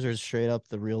Hughes brothers are straight up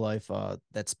the real life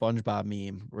that SpongeBob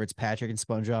meme where it's Patrick and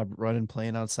SpongeBob running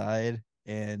playing outside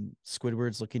and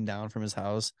Squidward's looking down from his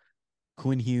house.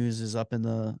 Quinn Hughes is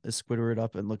Squidward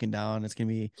up and looking down. It's gonna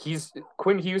be He's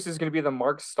Quinn Hughes is gonna be the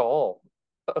Mark Stahl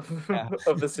yeah.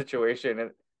 of the situation,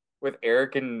 and with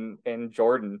Eric and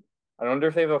Jordan. I wonder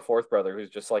if they have a fourth brother who's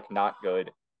just like not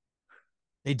good.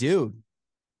 They do.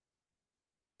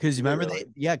 Because you Do they remember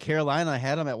really? Carolina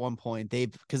had them at one point. They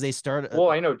because they started Well,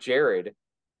 I know Jared. I'm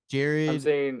Jared.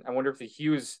 saying I wonder if the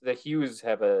Hughes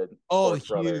have a Oh, fourth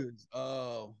brother Hughes.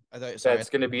 Oh, I thought sorry. that's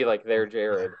gonna be like their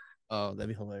Jared. Oh, that'd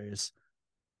be hilarious.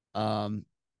 Um,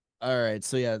 all right.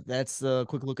 So yeah, that's a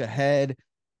quick look ahead.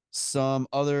 Some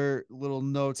other little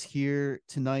notes here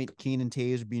tonight. Kane and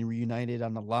Taves are being reunited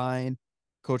on the line.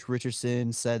 Coach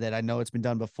Richardson said that I know it's been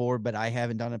done before, but I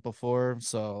haven't done it before.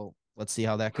 So let's see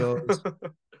how that goes.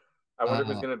 I wonder if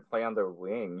he's Uh, gonna play on the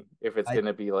wing, if it's I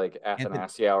gonna be like Anthony,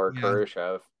 Athanasiou or yeah,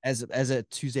 Kurashev. as a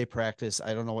Tuesday practice,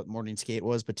 I don't know what morning skate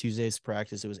was, but Tuesday's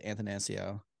practice it was Anthony.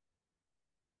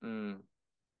 Mm,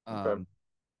 okay. Um,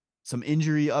 some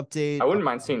injury I update. wouldn't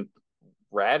mind seeing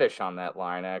Radish on that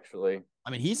line, actually. I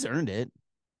mean, he's earned it.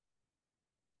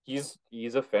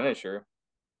 He's a finisher.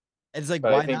 It's like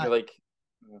But I think like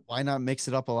why not mix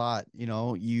it up a lot? You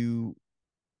know, you've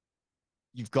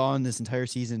gone this entire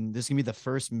season. This is gonna be the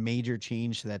first major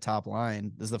change to that top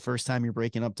line. This is the first time you're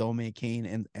breaking up Dome, Kane,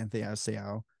 and Anthony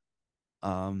Seau.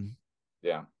 Um,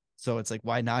 yeah. so it's like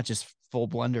why not just full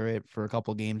blender it for a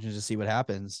couple games and just see what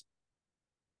happens.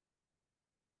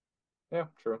 Yeah,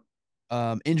 true.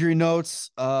 Injury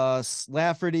notes,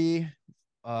 Lafferty,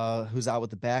 who's out with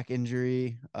the back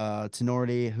injury,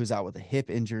 Tenorti, who's out with a hip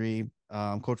injury.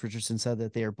 Coach Richardson said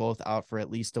that they are both out for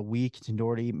at least a week.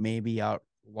 Tenorti may be out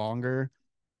longer.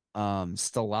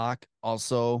 Stalak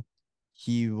also,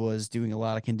 he was doing a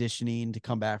lot of conditioning to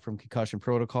come back from concussion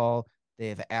protocol. They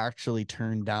have actually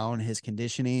turned down his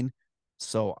conditioning.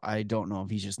 So I don't know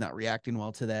if he's just not reacting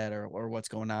well to that or what's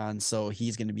going on. So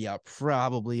he's going to be out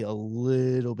probably a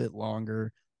little bit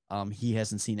longer. He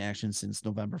hasn't seen action since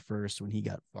November 1st when he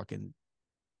got fucking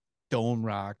dome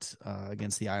rocked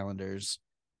against the Islanders.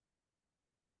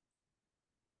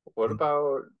 What And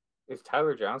about is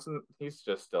Tyler Johnson? He's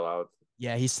just still out.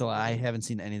 yeah, he's still. I haven't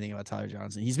seen anything about Tyler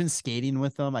Johnson. He's been skating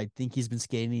with them. I think he's been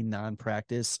skating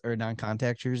non-practice or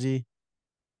non-contact jersey.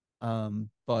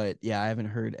 But yeah, I haven't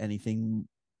heard anything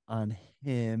on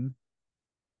him.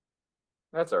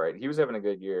 That's all right. He was having a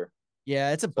good year.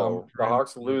 Yeah, it's a bummer So for the him.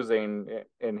 Hawks losing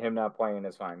and him not playing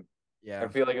is fine. I Yeah,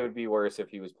 feel like it would be worse if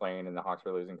he was playing and the Hawks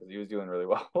were losing because he was doing really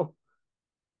well.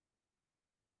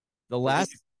 the Like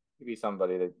he last. could be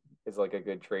somebody that is like a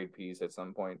good trade piece at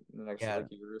some point in the next Yeah, like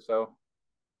year or so.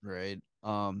 right.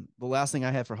 The last thing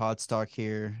I had for hot stock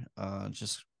here,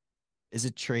 just is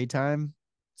it trade time?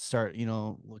 Start,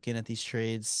 looking at these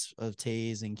trades of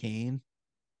Tays and Kane.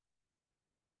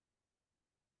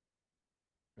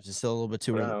 Which is still a little bit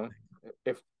too I don't early.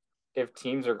 know if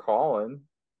teams are calling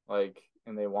like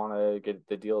and they want to get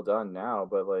the deal done now,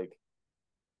 but like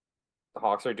the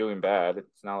Hawks are doing bad.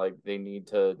 It's not like they need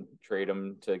to trade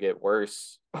him to get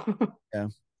worse. Yeah.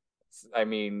 I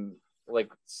mean,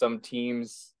 like some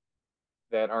teams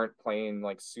that aren't playing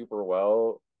like super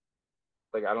well,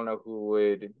 like I don't know who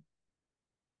would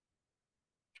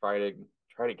try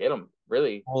to get him,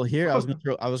 really. Well, here I was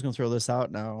gonna throw this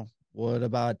out now. What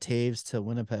about Taves to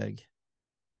Winnipeg?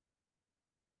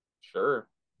 Sure.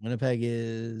 Winnipeg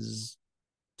is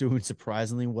doing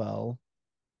surprisingly well.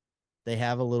 They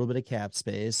have a little bit of cap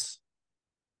space.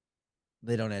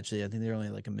 They don't actually. I think they're only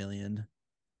like a million.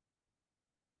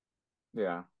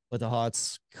 Yeah. But the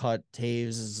Hawks cut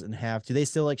Taves in half. Do they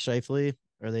still like Shifley?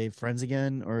 Are they friends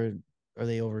again, or are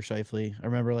they over Shifley? I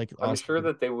remember like I'm last sure year.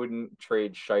 that they wouldn't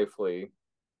trade Shifley.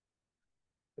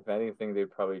 If anything,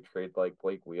 they'd probably trade like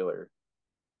Blake Wheeler.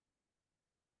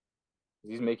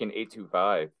 He's making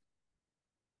 825.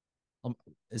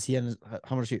 Is he in?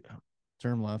 How much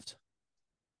term left?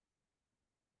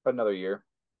 Another year.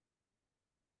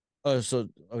 Oh, so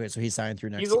okay, so he signed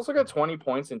through next He's year. also got 20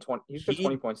 points in 20. He's got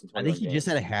 20 He, points in I think 21 he just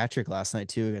had a games. hat trick last night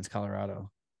too against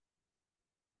Colorado.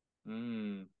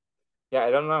 Mm. Yeah,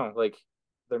 I don't know. Like,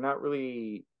 they're not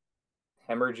really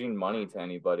hemorrhaging money to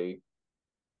anybody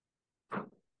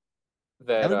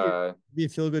That that would be a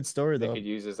feel good story they though. could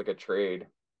use as like a trade.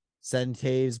 Send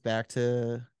Taves back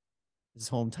to his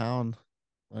hometown.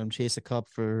 Let him chase a cup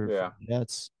for Yeah. the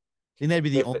Jets. I think that'd be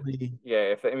the If only. yeah,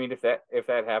 if I mean if that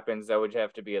happens, that would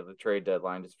have to be at the trade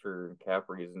deadline just for cap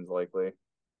reasons, likely.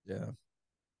 Yeah.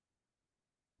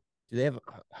 Do they have?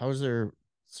 How's their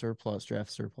surplus draft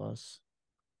surplus?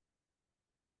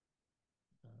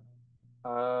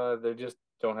 They just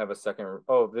don't have a second.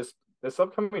 Oh, this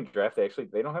upcoming draft they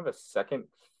don't have a second,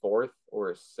 fourth, or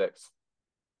a sixth.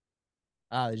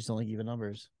 They just don't like even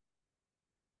numbers.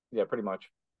 Yeah, pretty much.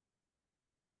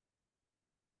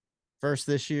 First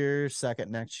this year,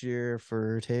 second next year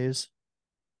for Taves.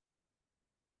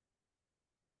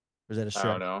 Or is that a I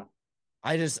don't stretch? know.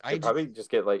 I just, You I could just, probably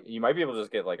just get like you might be able to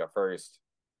just get like a first.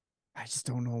 I just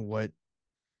don't know what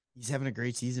he's having a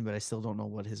great season, but I still don't know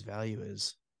what his value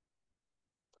is.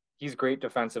 He's great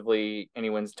defensively and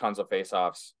he wins tons of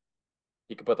faceoffs.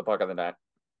 He can put the puck on the net.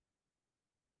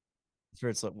 For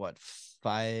it's like what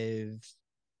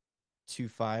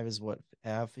 5.25 is what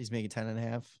half he's making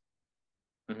 10.5.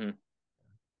 Mm-hmm.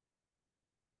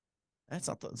 It's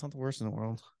not the worst in the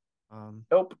world.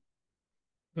 Nope.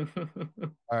 All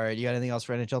right, you got anything else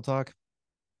for NHL talk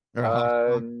or hockey uh,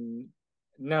 talk?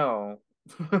 no,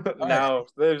 All right, no.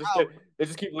 They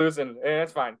just keep losing, and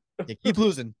it's fine. yeah, keep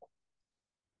losing.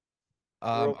 We're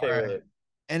All okay with right, it.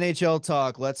 NHL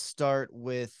talk. Let's start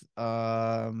with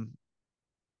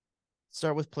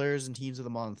players and teams of the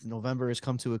month. November has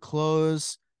come to a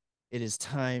close. It is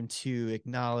time to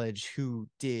acknowledge who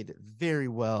did very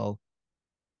well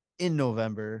in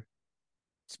November.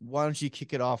 Why don't you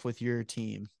kick it off with your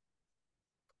team?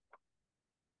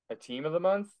 A team of the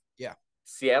month? Yeah.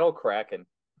 Seattle Kraken.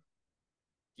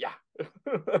 Yeah,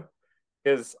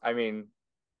 because I mean,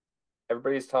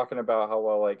 everybody's talking about how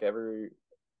well like every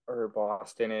or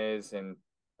Boston is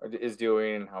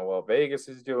doing, and how well Vegas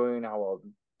is doing, how well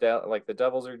like the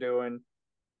Devils are doing,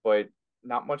 but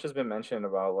not much has been mentioned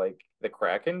about like the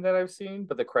Kraken that I've seen.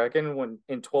 But the Kraken, when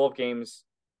in 12 games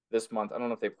this month, I don't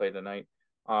know if they played tonight,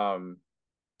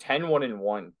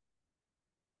 10-1-1,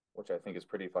 which I think is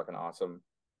pretty fucking awesome.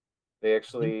 They I think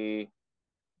actually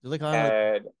they're like on like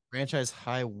had, franchise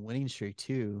high winning streak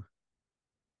too.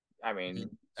 I I mean, mean,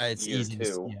 it's year easy to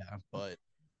two, yeah, but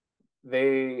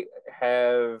they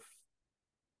have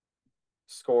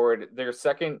scored. They're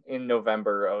second in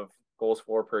November of goals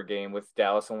for per game, with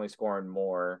Dallas only scoring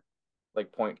more,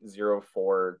 like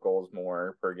 0.04 goals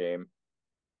more per game,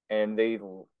 and they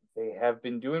have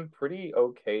been doing pretty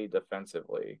okay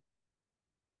defensively.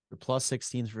 they're plus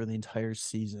 16 for the entire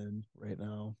season right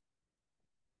now.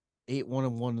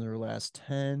 8-1-1 in their last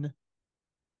 10.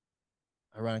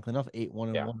 Ironically enough, 8-1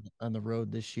 and Yeah, 1 on the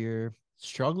road this year.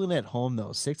 Struggling at home though,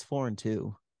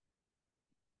 6-4-2.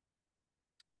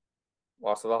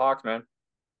 lost to the Hawks, man.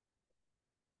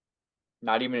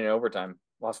 Not even in overtime.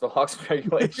 Lost to the Hawks in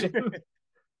regulation.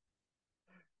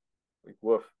 Like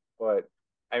woof. But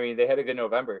I mean, they had a good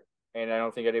November, and I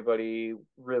don't think anybody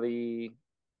really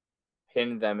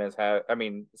pinned them as have. I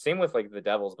mean, same with like the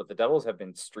Devils, but the Devils have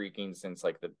been streaking since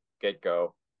like the get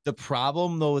go. The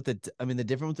problem though with the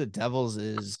difference with the Devils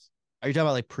is, are you talking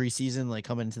about like preseason, like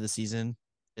coming into the season,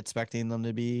 expecting them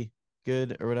to be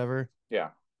good or whatever? Yeah,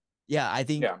 Yeah, I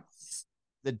think yeah,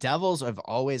 the Devils have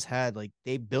always had like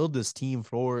they build this team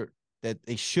for that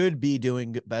they should be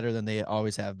doing better than they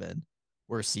always have been.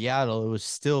 Where Seattle, it was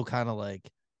still kind of like,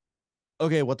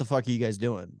 okay, what the fuck are you guys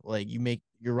doing? Like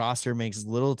your roster makes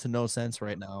little to no sense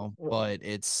right now, but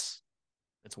it's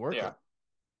working. yeah.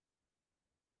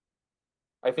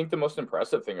 I think the most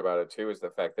impressive thing about it too is the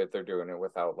fact that they're doing it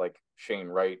without like Shane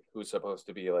Wright, who's supposed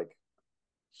to be like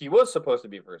he was supposed to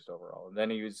be first overall, and then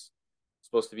he was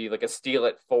supposed to be like a steal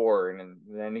at 4, and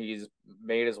then he's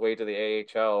made his way to the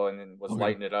AHL and then was Okay,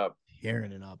 lighting it up.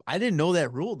 tearing it up. I didn't know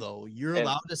that rule though. You're And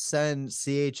allowed to send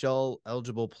CHL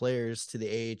eligible players to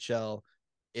the AHL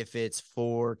if it's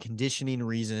for conditioning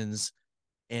reasons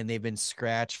and they've been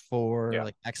scratched for yeah,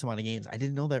 like X amount of games. I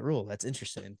didn't know that rule. That's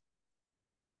interesting.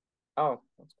 oh,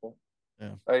 that's cool.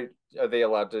 Yeah. Are they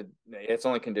allowed to? It's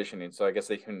only conditioning, so I guess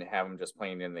they couldn't have him just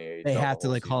playing in the They AHL the have to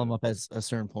whole like call them season. up at a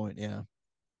certain point. Yeah.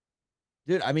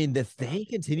 Dude, I mean, if Yeah, they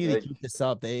continue to they, keep this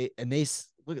up, they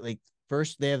look at like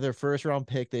first they have their first round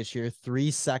pick this year, 3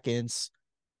 seconds,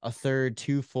 a third,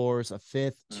 two fours, a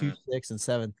fifth, two Mm. six, and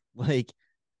seventh. Like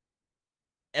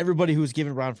everybody who was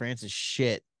giving Ron Francis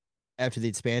shit after the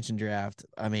expansion draft.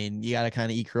 I mean, you got to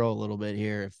kind of eat crow a little bit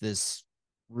here if this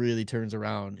really turns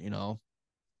around, you know.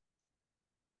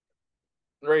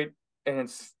 Right. And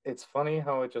it's funny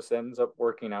how it just ends up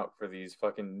working out for these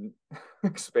fucking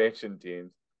expansion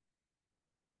teams.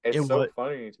 It It's so would.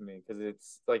 funny to me because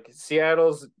it's like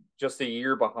Seattle's just a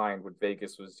year behind what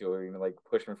Vegas was doing, like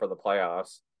pushing for the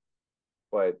playoffs.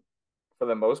 But for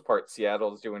the most part,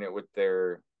 Seattle's doing it with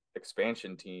their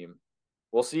expansion team.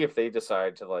 We'll see if they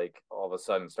decide to like all of a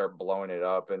sudden start blowing it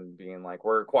up and being like,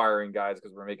 we're acquiring guys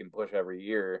because we're making push every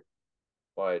year.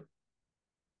 But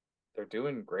they're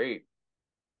doing great.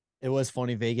 It was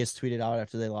funny. Vegas tweeted out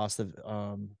after they lost the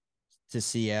to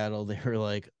Seattle. They were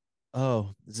like,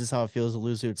 "Oh, is this how it feels to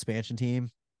lose to an expansion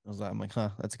team?" I'm like, "Huh,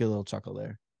 that's a good little chuckle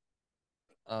there."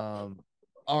 Um,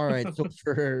 all right. So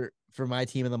for my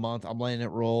team of the month, I'm letting it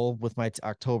roll with my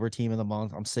October team of the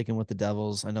month. I'm sticking with the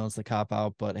Devils. I know it's the cop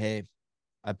out, but hey,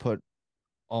 I put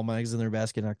all my eggs in their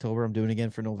basket in October. I'm doing it again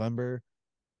for November.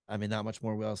 I mean, not much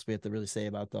more else we have to really say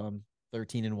about them.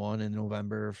 13-1 in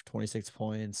November, 26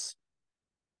 points,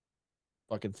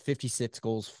 fucking 56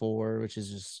 goals for, which is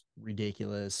just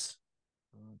ridiculous.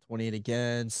 28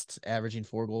 against, averaging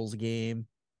 4 goals a game.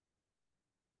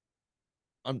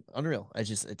 Unreal.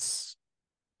 It's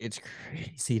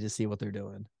crazy to see what they're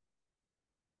doing.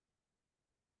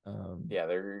 Yeah,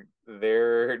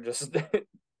 they're just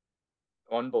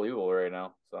unbelievable right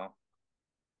now. So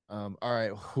All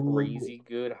right, crazy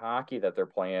good hockey that they're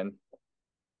playing.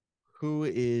 who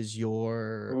is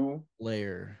your Who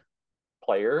player?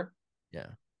 player? Yeah.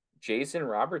 Jason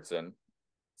Robertson.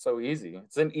 So easy.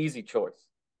 It's an easy choice.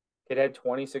 Kid had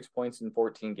 26 points in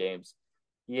 14 games.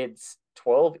 He had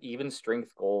 12 even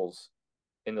strength goals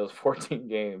in those 14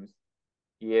 games.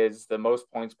 He is the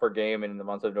most points per game in the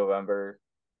month of November,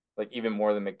 like even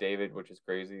more than McDavid, which is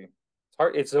crazy. It's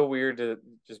hard. It's so weird to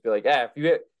just be like, yeah, if you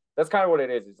hit, that's kind of what it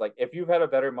is. It's like if you've had a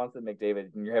better month than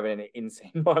McDavid, then you're having an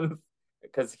insane month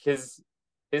because his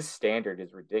standard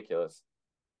is ridiculous.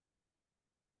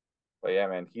 But yeah,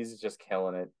 man, he's just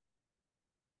killing it.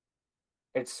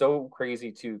 It's so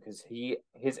crazy too because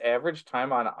his average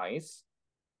time on ice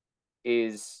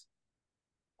is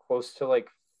close to like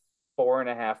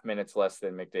 4.5 minutes less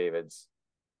than McDavid's.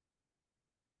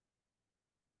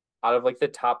 Out of like the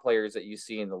top players that you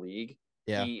see in the league,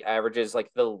 Yeah. he averages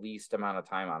like the least amount of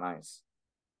time on ice.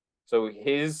 So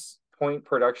his point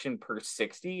production per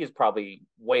 60 is probably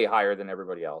way higher than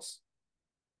everybody else.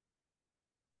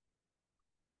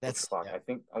 Which That's fuck,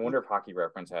 yeah. I wonder if Hockey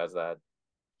Reference has that.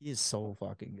 He is so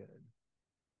fucking good.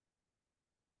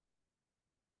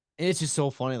 And it's just so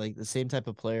funny, like the same type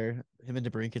of player, him and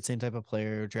DeBrincat, same type of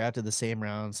player, drafted the same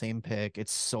round, same pick.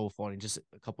 It's so funny, just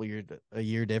a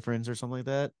year difference or something like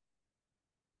that.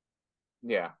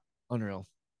 Yeah. Unreal.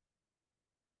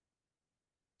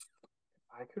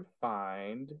 I could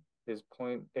find his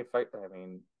point I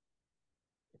mean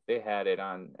if they had it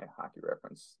on a Hockey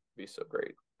Reference, it'd be so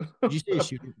great.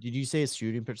 Did you say his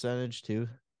shooting percentage too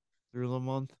through the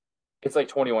month? It's like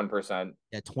 21%.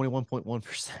 Yeah,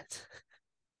 21.1%.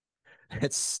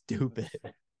 That's stupid.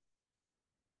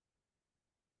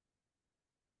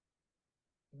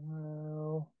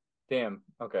 Well, damn.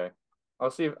 Okay.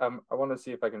 I'll see if I want to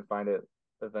see if I can find it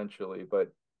eventually,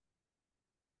 but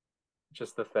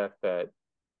just the fact that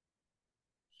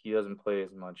he doesn't play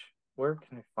as much. Where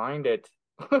can I find it?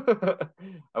 I'm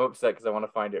upset because I want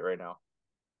to find it right now.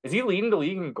 Is he leading the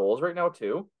league in goals right now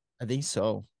too? I think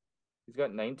so. He's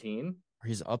got 19 Or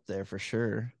he's up there for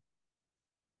sure.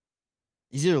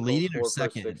 He's either goals leading or for per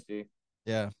second. 60.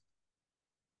 Yeah.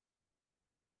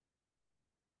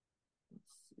 Let's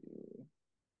see.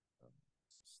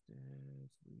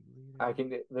 I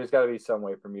can. There's got to be some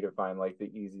way for me to find like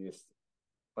the easiest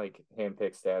like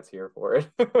handpicked stats here for it.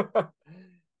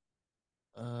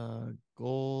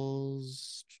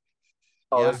 Goals.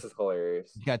 Oh, Yeah, this is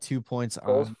hilarious. he got 2 points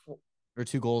Goals on or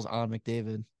 2 goals on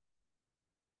McDavid.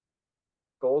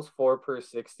 goals for per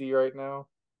 60 right now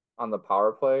on the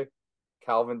power play.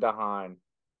 Calvin DeHaan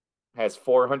has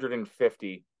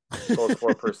 450 goals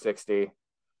for per 60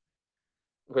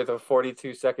 with a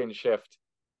 42-second shift.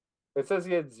 It says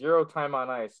he had zero time on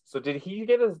ice. So did he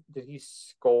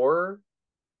score?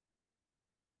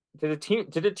 Did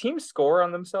a team score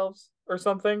on themselves or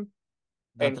something?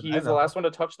 Not And that he I is the know. last one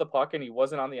to touch the puck and he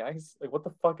wasn't on the ice? Like what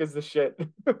the fuck is this shit?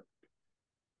 Damn,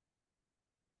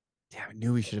 I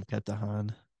knew we should have kept the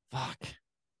Han. Fuck.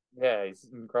 Yeah, he's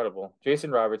incredible.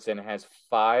 Jason Robertson has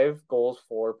 5 goals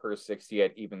for per 60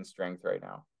 at even strength right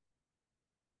now.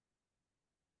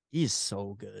 He's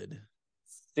so good.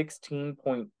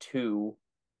 16.2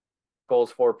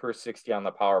 goals for per 60 on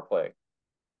the power play.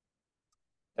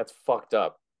 That's fucked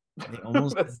up. They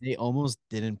almost that's, they almost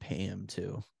didn't pay him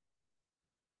too.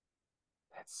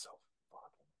 that's so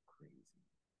fucking crazy.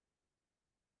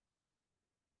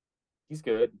 He's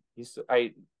good.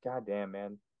 Goddamn,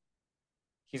 man.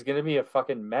 He's gonna be a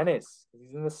fucking menace.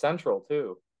 He's in the Central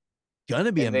too,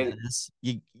 Gonna be a and they menace.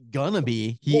 You gonna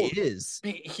be. He well, is.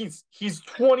 he's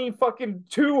 20 fucking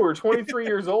 2 or 23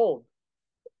 years old.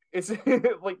 It's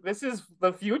like this is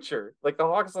the future. Like the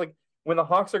Hawks, like when the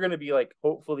Hawks are gonna be like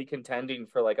hopefully contending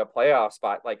for like a playoff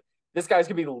spot, like this guy's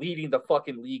gonna be leading the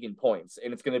fucking league in points,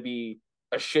 and it's gonna be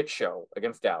a shit show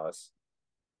against Dallas.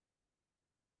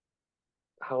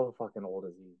 How fucking old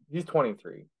is he? He's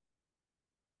 23.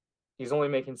 He's only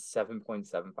making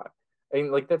 7.75. I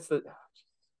mean, like that's the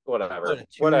What whatever. a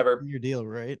Whatever. two-year deal,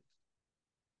 right?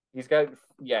 He's got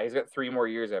he's got 3 more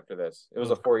years after this. It was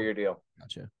Oh, a 4 year deal.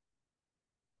 gotcha.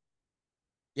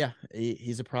 Yeah,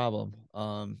 he's a problem.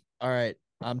 All right.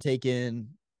 I'm going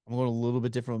a little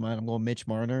bit different with mine. I'm going Mitch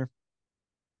Marner.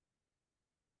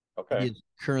 He Okay. is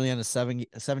currently on a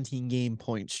 17 game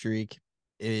point streak.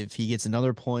 If he gets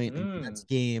another point in the next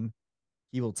game,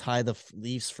 he will tie the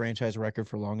Leafs franchise record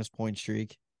for longest point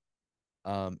streak.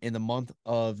 In the month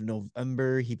of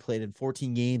November, he played in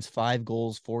 14 games, 5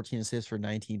 goals, 14 assists for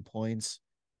 19 points.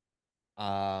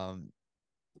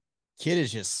 Kid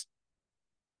is just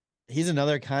he's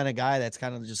another kind of guy that's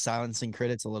kind of just silencing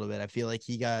critics a little bit. I feel like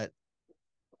he got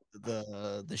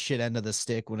the shit end of the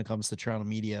stick when it comes to Toronto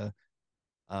media.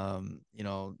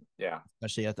 Yeah.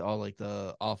 Especially at all like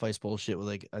the off ice bullshit with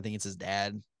like I think it's his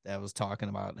dad that was talking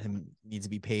about him needs to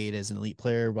be paid as an elite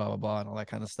player, blah blah blah, and all that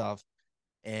kind of stuff.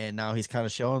 And now he's kind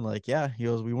of showing like, yeah, he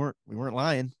goes, we weren't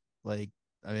lying. Like,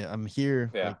 I mean, I'm here,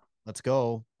 Yeah. like, let's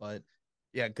go. But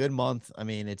yeah, good month. I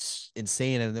mean, it's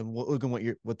insane. And then look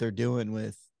at what they're doing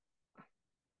with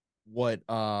what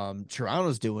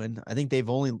Toronto's doing. I think they're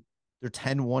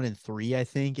 10-1-3, I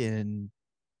think, in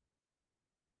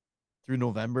through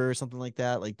November or something like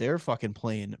that. Like they're fucking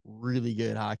playing really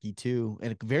good hockey too.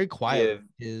 And very quiet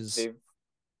Yeah. is They've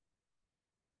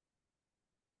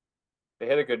they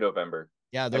had a good November.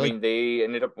 yeah, I they're like mean, they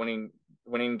ended up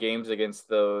winning games against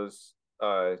those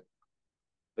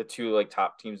the two like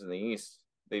top teams in the East.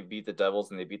 They beat the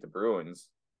Devils and they beat the Bruins.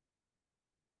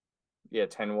 Yeah,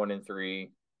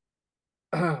 10-1-3.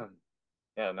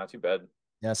 Yeah, not too bad.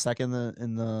 yeah, second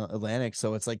in the Atlantic.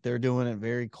 So it's like they're doing it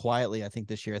very quietly, I think,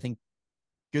 this year. I think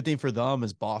good thing for them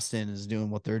is Boston is doing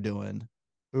what they're doing.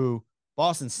 Who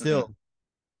Boston's Mm-hmm. still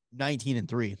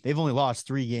 19-3. They've only lost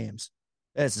 3 games.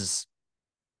 This is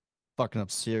fucking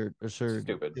absurd.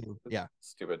 Stupid. Yeah,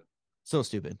 Stupid. so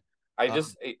stupid. I Um,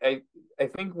 just I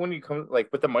think when you come like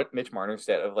with the Mitch Marner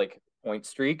stat of like point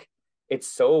streak, it's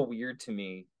so weird to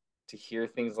me to hear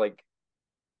things like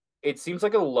it seems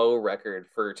like a low record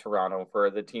for Toronto for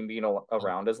the team being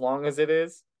around as long as it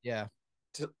is. yeah.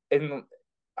 And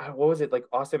what was it like?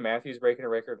 Austin Matthews breaking a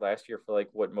record last year for like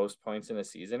what most points in a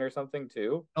season or something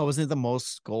too. Oh, wasn't it the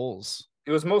most goals?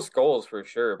 It was most goals for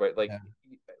sure, but Yeah.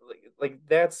 like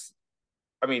that's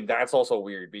I mean that's also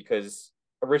weird because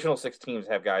original six teams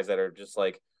have guys that are just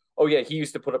like, oh yeah, he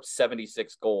used to put up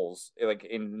 76 goals like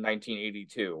in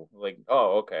 1982. Like,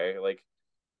 oh okay, like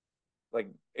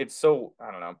it's so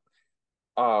I don't know.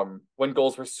 When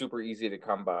goals were super easy to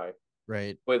come by.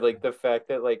 Right. But like the fact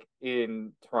that like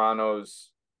in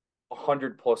Toronto's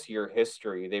 100+ year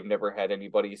history, they've never had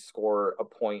anybody score a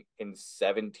point in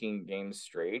 17 games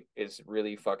straight is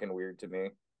really fucking weird to me.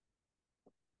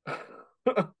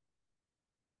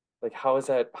 Like, how is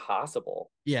that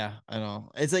possible? Yeah, I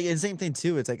know. It's like the same thing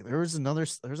too. It's like there's a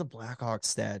Blackhawks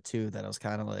stat too that I was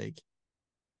kind of like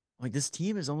this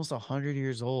team is almost 100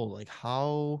 years old. Like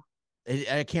how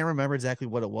I can't remember exactly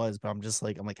what it was, but I'm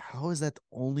like, how is that the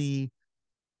only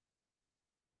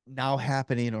now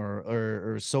happening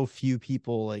or so few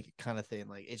people like kind of thing?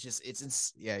 Like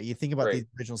yeah, you think about Right. these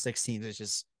original six teams, it's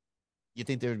just you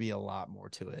think there would be a lot more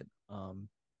to it.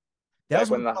 That Back was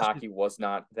one when the question. hockey was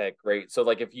not that great. So,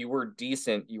 like, if you were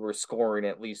decent, you were scoring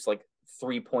at least like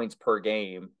 3 points per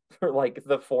game for like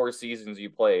the 4 seasons you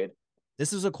played.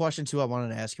 This is a question too I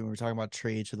wanted to ask you when we were talking about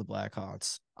trades for the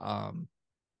Blackhawks.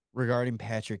 Regarding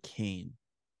Patrick Kane.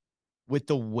 With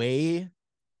the way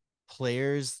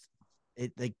players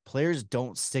players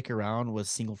don't stick around with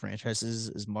single franchises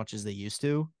as much as they used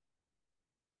to.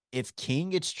 If King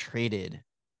gets traded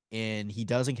and he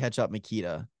doesn't catches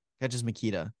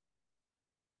Makita,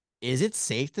 is it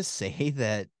safe to say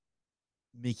that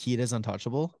Makita's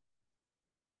untouchable?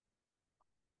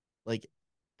 Like,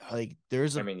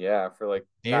 there's I a mean, yeah, for like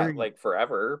not very, like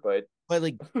forever, but but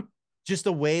like just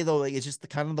the way though, like it's just the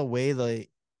kind of the way like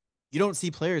you don't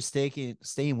see players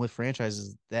staying with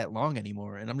franchises that long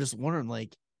anymore. And I'm just wondering,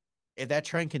 like, if that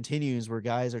trend continues where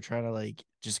guys are trying to like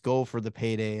just go for the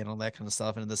payday and all that kind of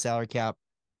stuff, and the salary cap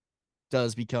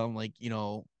does become like,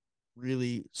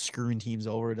 really screwing teams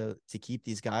over to keep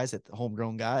these guys at the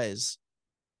homegrown guys.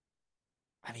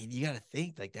 I mean, you got to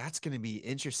think like that's going to be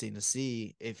interesting to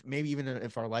see if maybe even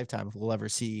if our lifetime, if we'll ever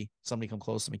see somebody come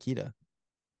close to Makita.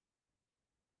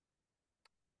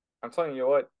 I'm telling you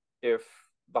what, if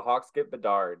the Hawks get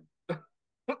Bedard,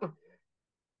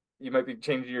 you might be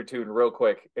changing your tune real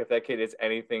quick. If that kid is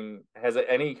anything, has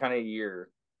any kind of year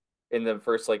in the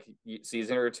first like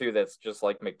season or two that's just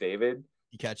like McDavid,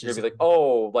 He you're catches gonna be him. like,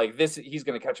 oh, like this, he's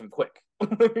gonna catch him quick.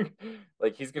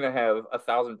 Like he's gonna have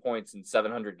 1,000 points in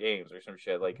 700 games or some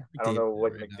shit. Like I don't McDavid know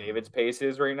what right now. McDavid's pace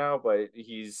is right now, but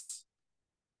it's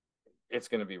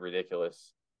gonna be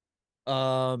ridiculous.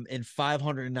 In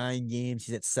 509 games,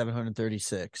 he's at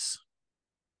 736.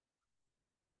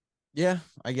 Yeah,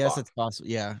 I guess it's Fuck. possible.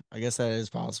 Yeah, I guess that is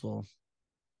possible.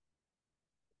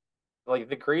 Like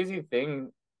the crazy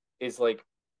thing is like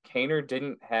Kaner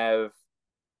didn't have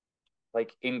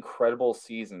like incredible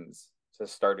seasons to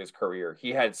start his career. He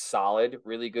had solid,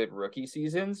 really good rookie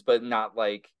seasons, but not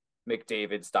like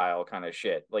McDavid style kind of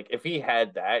shit. Like if he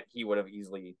had that, he would have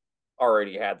easily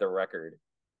already had the record.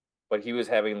 But he was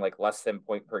having like less than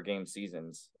point per game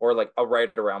seasons or like a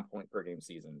right around point per game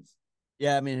seasons.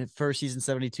 Yeah, I mean, first season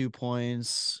 72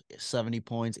 points, 70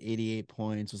 points, 88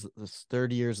 points. Was the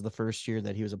 30 years of the first year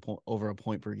that he was over a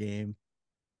point per game.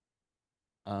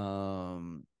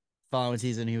 Um, Following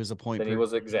season he was a point Then he per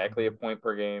was exactly a game. point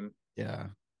per game. Yeah,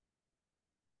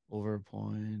 over a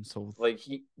point. So Like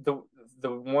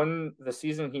the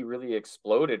season he really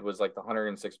exploded was like the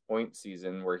 106 point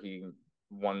season where he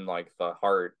won like the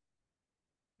Hart.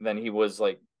 Then he was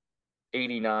like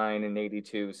 89 and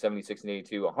 82, 76 and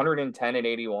 82, 110 and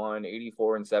 81,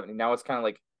 84 and 70. Now it's kind of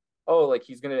like, oh, like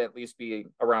he's going to at least be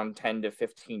around 10 to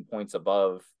 15 points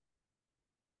above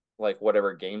like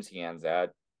whatever games he ends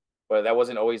at. But that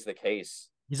wasn't always the case.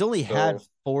 he's only had So,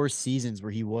 4 seasons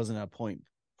where he wasn't at a point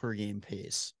per game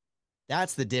pace.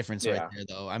 That's the difference right yeah. there,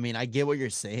 though. I mean, I get what you're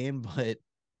saying, but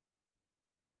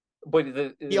But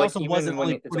he like also even wasn't when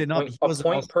only it's putting up. He a wasn't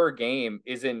point also per game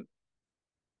isn't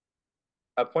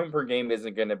a point per game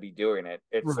isn't going to be doing it.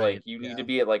 It's like right. you need to Yeah,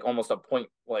 be at like almost a point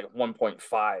like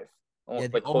 1.5, yeah. The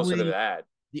like closer to only that.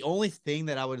 the only thing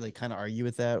that I would like kind of argue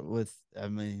with that with, I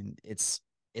mean, it's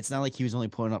not like he was only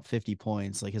putting up 50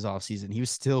 points like his off season. He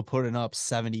was still putting up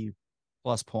 70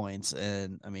 plus points,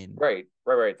 and I mean, Right.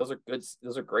 Those are good.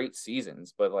 Those are great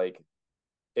seasons. But like,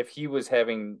 if he was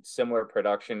having similar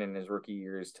production in his rookie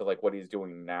years to like what he's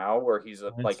doing now, where he's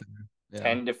that's like fair. Yeah,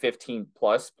 10 to 15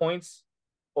 plus points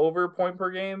over point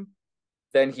per game,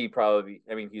 then he probably.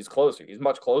 I mean, he's closer. He's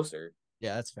much closer.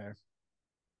 yeah, that's fair.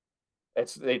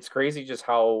 It's crazy just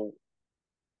how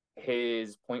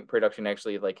his point production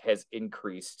actually like has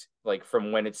increased like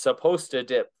from when it's supposed to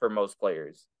dip for most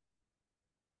players.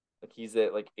 Like he's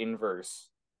at like inverse,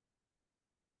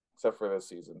 except for this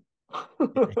season.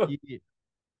 Yeah,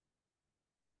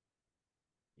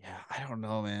 yeah, I don't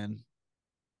know, man.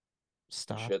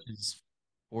 Stopped Shit. is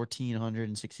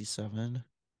 1,467.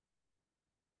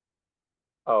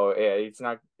 Oh yeah, it's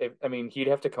not. I mean, he'd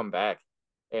have to come back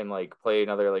and like play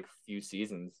another like few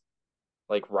seasons,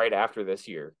 like right after this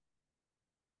year.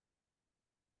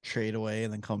 Trade away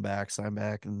and then come back, sign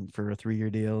back, and for a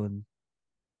 3-year deal, and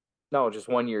No, just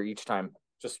 1 year each time.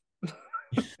 Just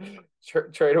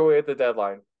trade away at the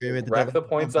deadline, agree with the rack the deadline, come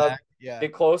points up, back. Yeah,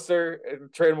 get closer,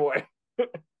 and trade him away.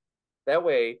 That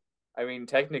way, I mean,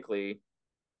 technically,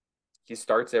 he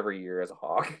starts every year as a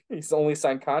Hawk. He's only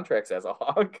signed contracts as a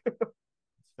Hawk.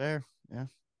 it's fair. Yeah.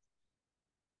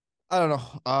 I don't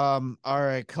know. All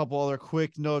right, couple other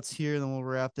quick notes here, then we'll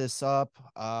wrap this up.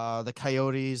 The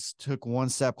Coyotes took one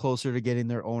step closer to getting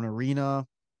their own arena.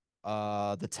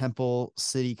 The Temple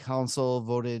City Council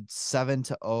voted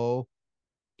 7-0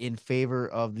 in favor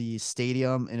of the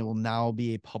stadium, and it will now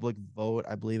be a public vote.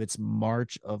 I believe it's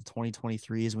March of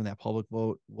 2023 is when that public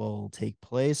vote will take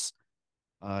place.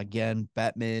 Again,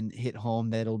 Bettman hit home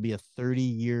that it'll be a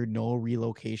 30-year no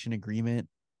relocation agreement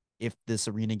if this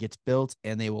arena gets built,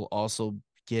 and they will also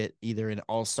get either an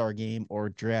all-star game or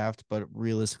draft, but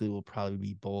realistically will probably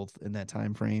be both in that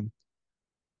time frame.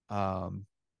 Um,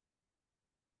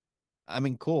 I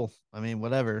mean, cool. I mean,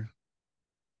 whatever.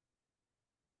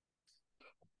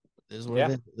 It is what it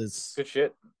Yeah, is. It's good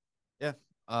shit. yeah.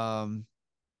 Um,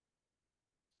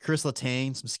 Chris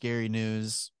Letang, some scary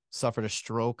news, suffered a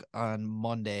stroke on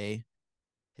Monday,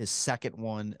 his second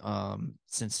one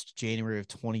since January of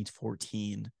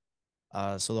 2014.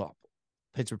 So the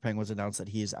Pittsburgh Penguins announced that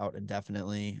he is out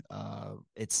indefinitely.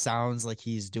 It sounds like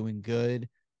he's doing good.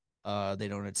 They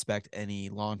don't expect any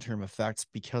long-term effects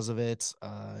because of it.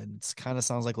 It kind of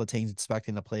sounds like Letang's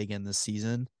expecting to play again this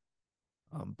season.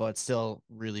 But still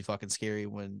really fucking scary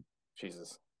when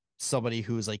Jesus. somebody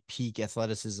who's like peak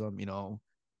athleticism,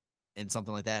 and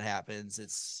something like that happens.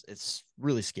 It's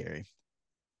really scary.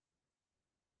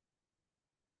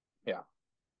 Yeah.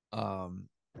 Um,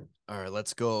 all right,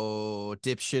 let's go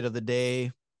dipshit of the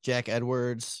day. Jack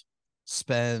Edwards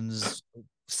spends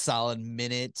solid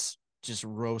minutes just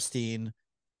roasting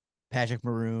Patrick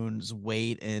Maroon's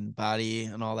weight and body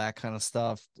and all that kind of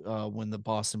stuff when the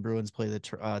Boston Bruins play the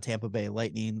Tampa Bay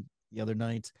Lightning the other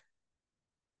night.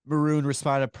 Maroon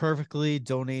responded perfectly,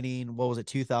 donating what was it,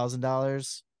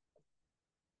 $2,000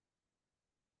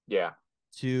 Yeah.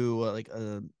 to like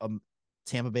a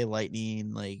Tampa Bay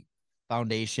Lightning like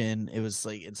foundation. It was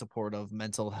like in support of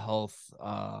mental health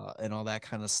and all that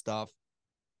kind of stuff.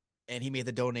 And he made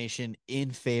the donation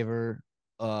in favor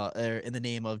or in the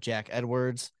name of Jack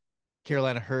Edwards.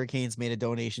 Carolina Hurricanes made a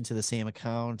donation to the same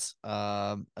account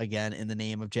again in the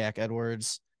name of Jack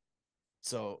Edwards.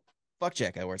 So fuck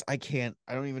Jack Edwards. I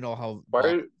don't even know how Why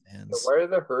Boston are fans. why are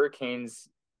the Hurricanes?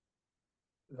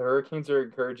 The Hurricanes are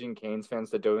encouraging Canes fans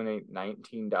to donate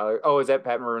 $19. Oh, is that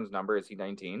Pat Maroon's number? Is he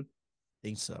 19?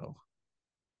 Think so.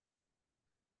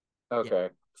 Yeah. Okay.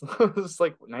 It's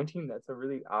like 19. That's a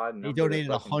really odd He number to donated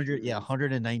a fucking hundred, yeah, choose.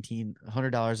 $119.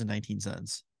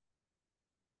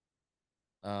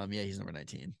 Yeah, he's number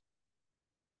 19.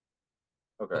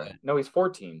 Okay. But No, he's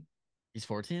 14. he's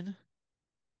 14?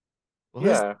 Well,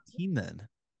 who's Yeah. 19 then?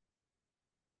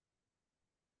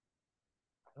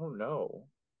 I don't know.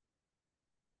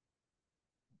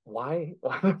 Why?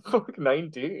 Why the fuck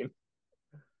 19?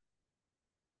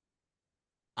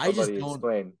 I just Somebody don't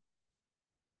explain.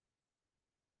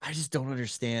 I just don't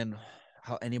understand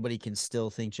how anybody can still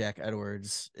think Jack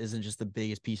Edwards isn't just the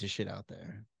biggest piece of shit out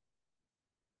there.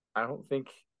 I don't think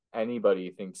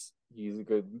anybody thinks he's a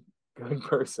good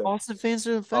person. Boston fans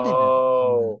are offending him.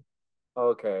 Oh,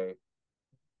 okay.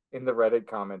 In the Reddit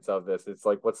comments of this, it's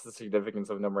like, what's the significance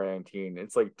of number 19?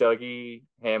 It's like Dougie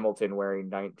Hamilton wearing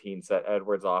 19 set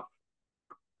Edwards off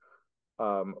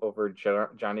over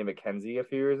Johnny McKenzie a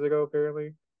few years ago,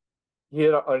 apparently. He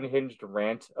had an unhinged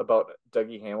rant about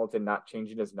Dougie Hamilton not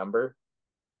changing his number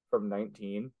from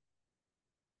 19.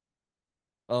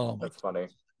 Oh my That's god. funny.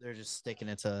 They're just sticking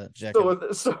it to Jack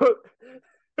Edwards. So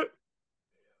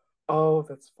oh,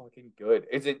 that's fucking good.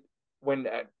 When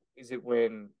is it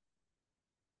when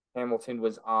Hamilton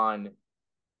was on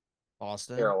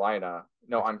Boston. Carolina?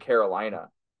 No, on Carolina.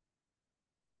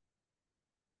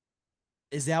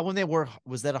 Is that when they were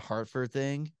was that a Hartford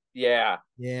thing? Yeah,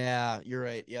 Yeah, you're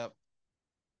right. Yep.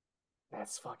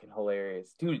 that's fucking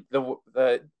hilarious, dude.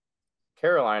 The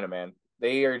Carolina man,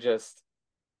 they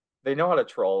know how to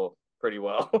troll pretty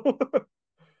well.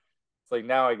 It's like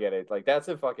now I get it. Like that's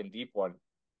a fucking deep one.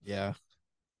 Yeah.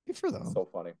 Good for It's them. so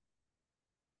funny.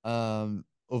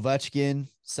 Ovechkin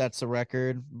sets a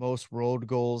record, most road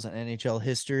goals in NHL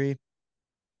history.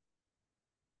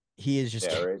 He is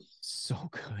just Yeah, right. so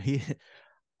good.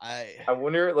 I I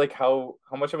wonder like how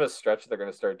much of a stretch they're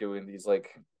gonna start doing these like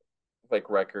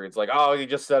records. Like, oh, you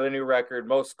just set a new record,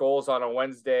 most goals on a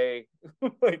Wednesday,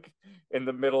 like in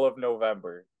the middle of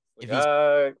November. if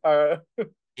Like, he's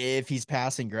if he's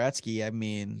passing Gretzky, I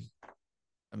mean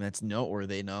that's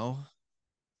noteworthy, no?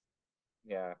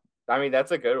 yeah. I mean,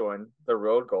 that's a good one. The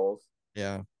road goals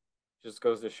Yeah. just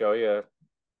goes to show you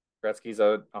Gretzky's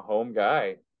a home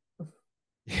guy.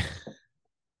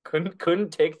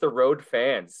 Couldn't take the road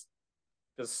fans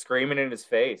just screaming in his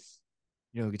face.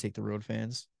 You know who could take the road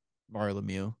fans? Mario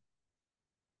Lemieux.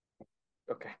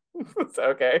 Okay, it's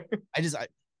okay.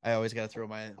 I always gotta throw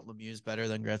my Lemieux's better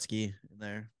than Gretzky in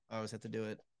there. I always have to do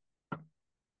it.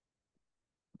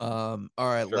 All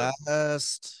right, Sure.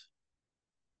 last.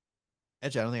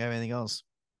 Actually, I don't think I have anything else.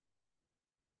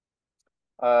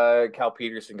 Cal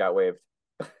Peterson got waived.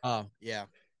 Oh, yeah.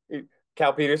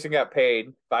 Cal Peterson got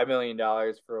paid $5 million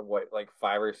for what, like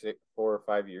 4 or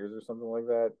 5 years or something like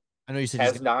that. I know you said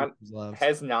he's Has got 2 not years left.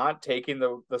 has not taken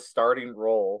the starting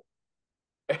role.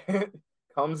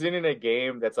 Comes in a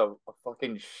game that's a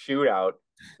fucking shootout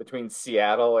between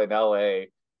Seattle and LA.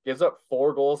 Gives up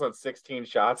 4 goals on 16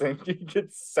 shots and he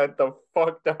gets sent the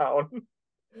fuck down.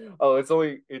 Oh, it's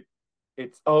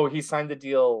oh, he signed the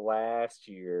deal last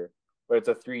year, but it's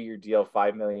a 3-year deal,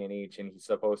 5 million each, and he's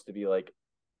supposed to be like,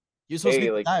 You're supposed to be hey,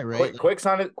 the like guy, right? Like, quick's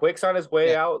on his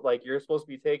way yeah. out, like you're supposed to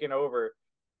be taking over,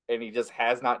 and he just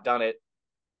has not done it.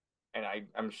 And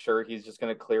I'm sure he's just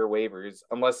going to clear waivers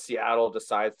unless Seattle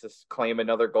decides to claim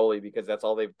another goalie because that's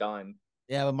all they've done.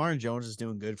 Yeah, but Martin Jones is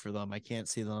doing good for them. I can't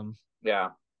see them.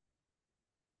 Yeah.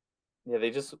 Yeah,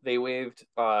 they waived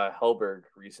Hellberg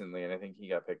recently, and I think he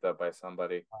got picked up by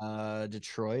somebody.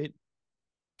 Detroit.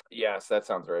 Yes, that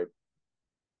sounds right.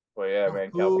 But yeah, So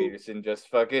man, Cal Peterson just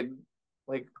fucking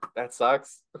like that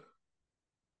sucks.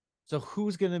 So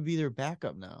who's gonna be their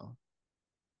backup now?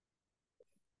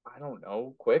 I don't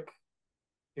know. Quick,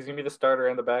 he's gonna be the starter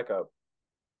and the backup.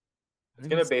 It's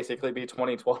gonna basically be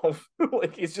 2012.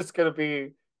 Like he's just gonna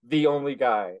be the only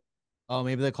guy. Oh,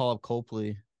 maybe they call up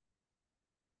Copley.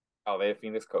 Oh, they have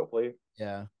Phoenix Copley.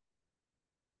 Yeah,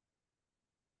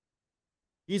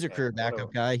 he's a career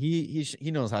backup guy. He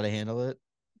knows how to handle it.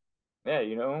 Yeah,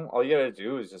 all you gotta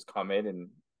do is just come in and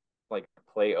like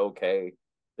play okay.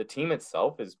 The team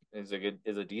itself is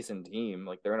a decent team.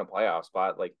 Like they're in a playoff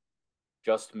spot. Like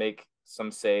just make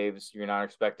some saves. You're not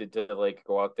expected to like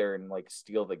go out there and like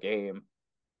steal the game,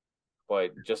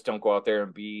 but just don't go out there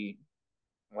and be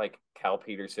like Cal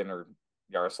Peterson or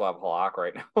Yaroslav Halak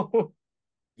right now.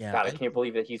 Yeah, God, I can't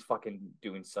believe that he's fucking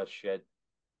doing such shit.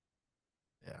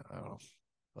 Yeah, I don't know.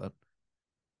 But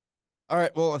all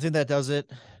right, well, I think that does it.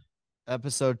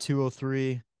 Episode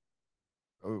 203.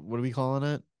 What are we calling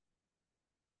it?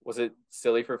 Was it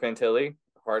silly for Fantilli?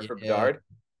 Hard for Bedard?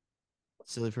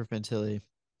 Silly for Fantilli.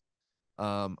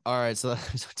 All right, so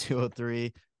that's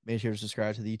 203. Make sure to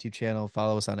subscribe to the YouTube channel.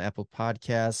 Follow us on Apple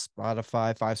Podcasts,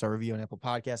 Spotify, 5-star review on Apple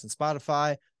Podcasts and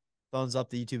Spotify. Thumbs up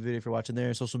the YouTube video if you're watching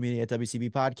there. Social media at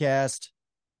WCB Podcast.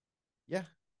 Yeah.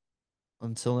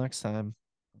 Until next time,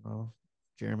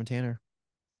 Jeremy Tanner.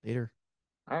 Later.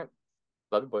 All right.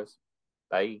 Love you, boys.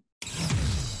 Bye.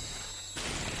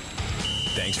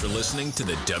 Thanks for listening to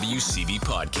the WCB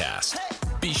Podcast.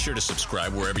 Be sure to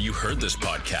subscribe wherever you heard this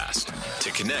podcast.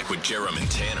 To connect with Jerem and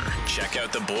Tanner, check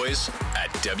out the boys at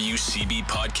WCB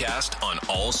Podcast on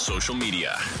all social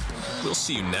media. We'll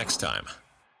see you next time.